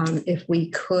 So if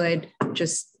we could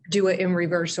just do it in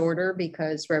reverse order,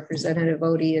 because Representative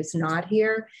Odie is not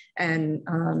here, and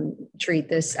treat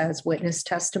this as witness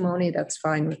testimony, that's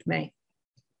fine with me.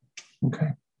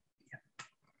 Okay.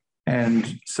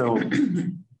 And so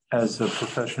as a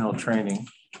professional training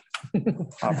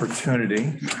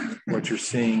opportunity, what you're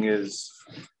seeing is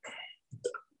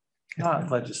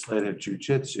not legislative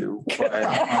jujitsu,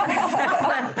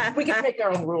 but we can make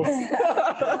our own rules.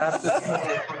 Perhaps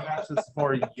it's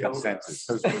more consensus.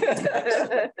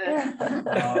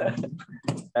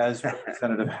 As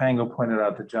Representative Hango pointed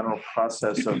out, the general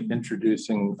process of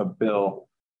introducing a bill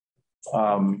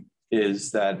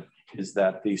is that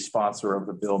the sponsor of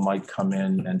the bill might come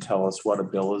in and tell us what a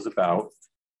bill is about.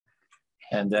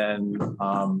 And then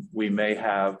we may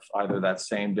have either that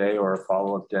same day or a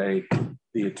follow-up day,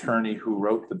 the attorney who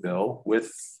wrote the bill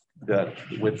with that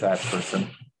person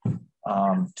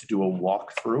to do a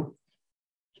walkthrough.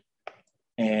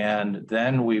 And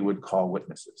then we would call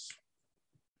witnesses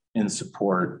in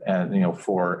support and,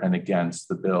 for and against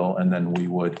the bill. And then we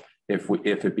would, if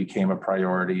it became a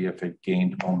priority, if it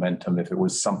gained momentum, if it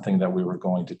was something that we were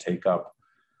going to take up,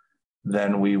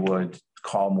 then we would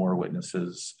call more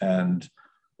witnesses, and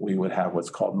we would have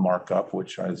what's called markup,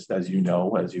 which as you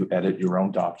know, as you edit your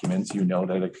own documents, you know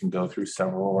that it can go through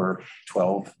several or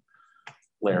 12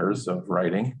 layers of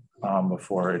writing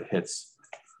before it hits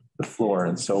the floor.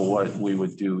 And so what we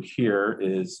would do here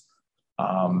is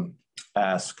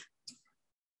ask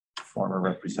former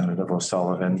Representative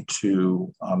O'Sullivan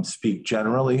to speak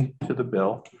generally to the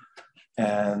bill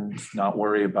and not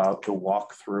worry about the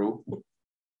walkthrough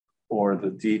or the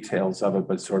details of it,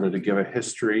 but sort of to give a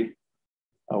history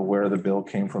of where the bill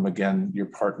came from. Again, your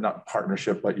not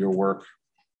partnership, but your work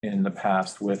in the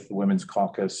past with the Women's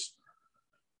Caucus.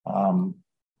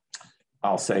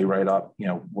 I'll say right up,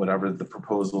 whatever the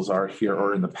proposals are here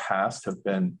or in the past have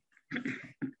been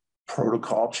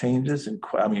protocol changes. And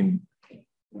I mean,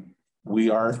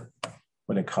 we are,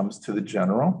 when it comes to the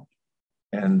general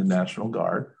and the National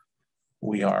Guard,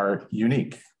 we are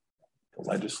unique. The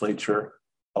legislature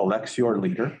elects your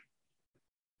leader,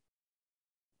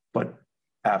 but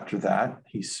after that,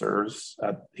 he serves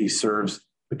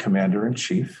the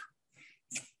commander-in-chief,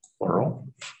 plural,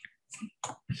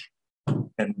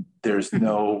 and there's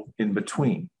no in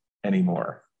between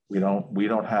anymore. We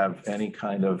don't have any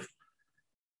kind of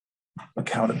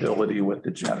accountability with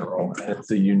the general. And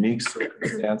it's a unique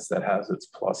circumstance that has its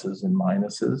pluses and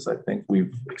minuses. I think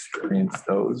we've experienced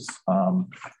those.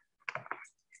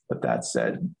 But that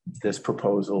said, this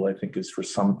proposal, I think, is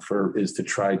is to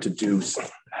try to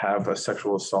have a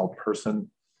sexual assault person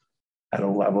at a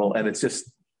level, and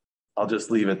I'll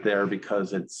just leave it there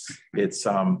because it's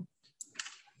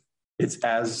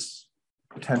as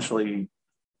potentially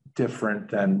different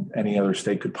than any other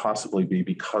state could possibly be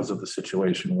because of the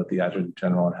situation with the Adjutant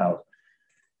General and how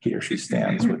he or she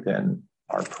stands within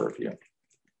our purview.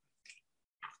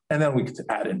 And then we could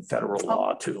add in federal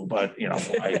law too, but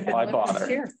why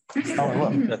bother?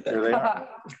 Oh, look, there they are.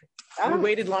 We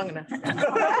waited long enough.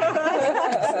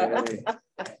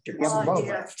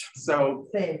 So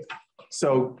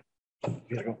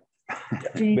we have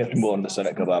to move on to the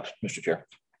Senate co-ops, Mr. Chair.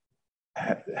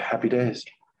 Happy days.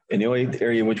 And the only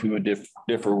area in which we would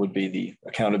differ would be the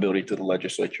accountability to the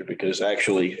legislature, because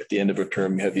actually at the end of a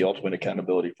term, you have the ultimate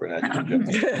accountability for an adjutant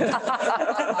general.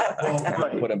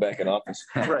 Put him back in office.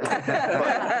 Right.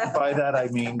 By that, I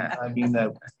mean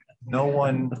that no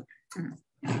one,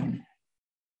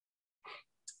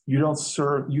 you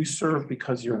serve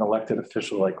because you're an elected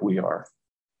official like we are,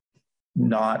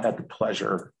 not at the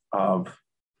pleasure of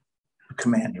the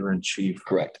commander-in-chief.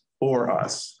 Correct. Or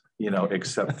us.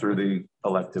 Except through the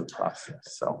elective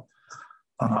process. So,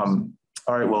 all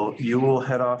right, well, you will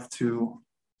head off to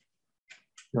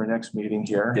your next meeting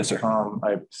here. Yes, sir.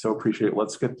 I so appreciate it.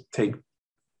 Let's take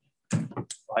 5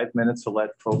 minutes to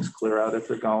let folks clear out if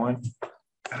they're going.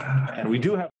 And we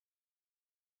do have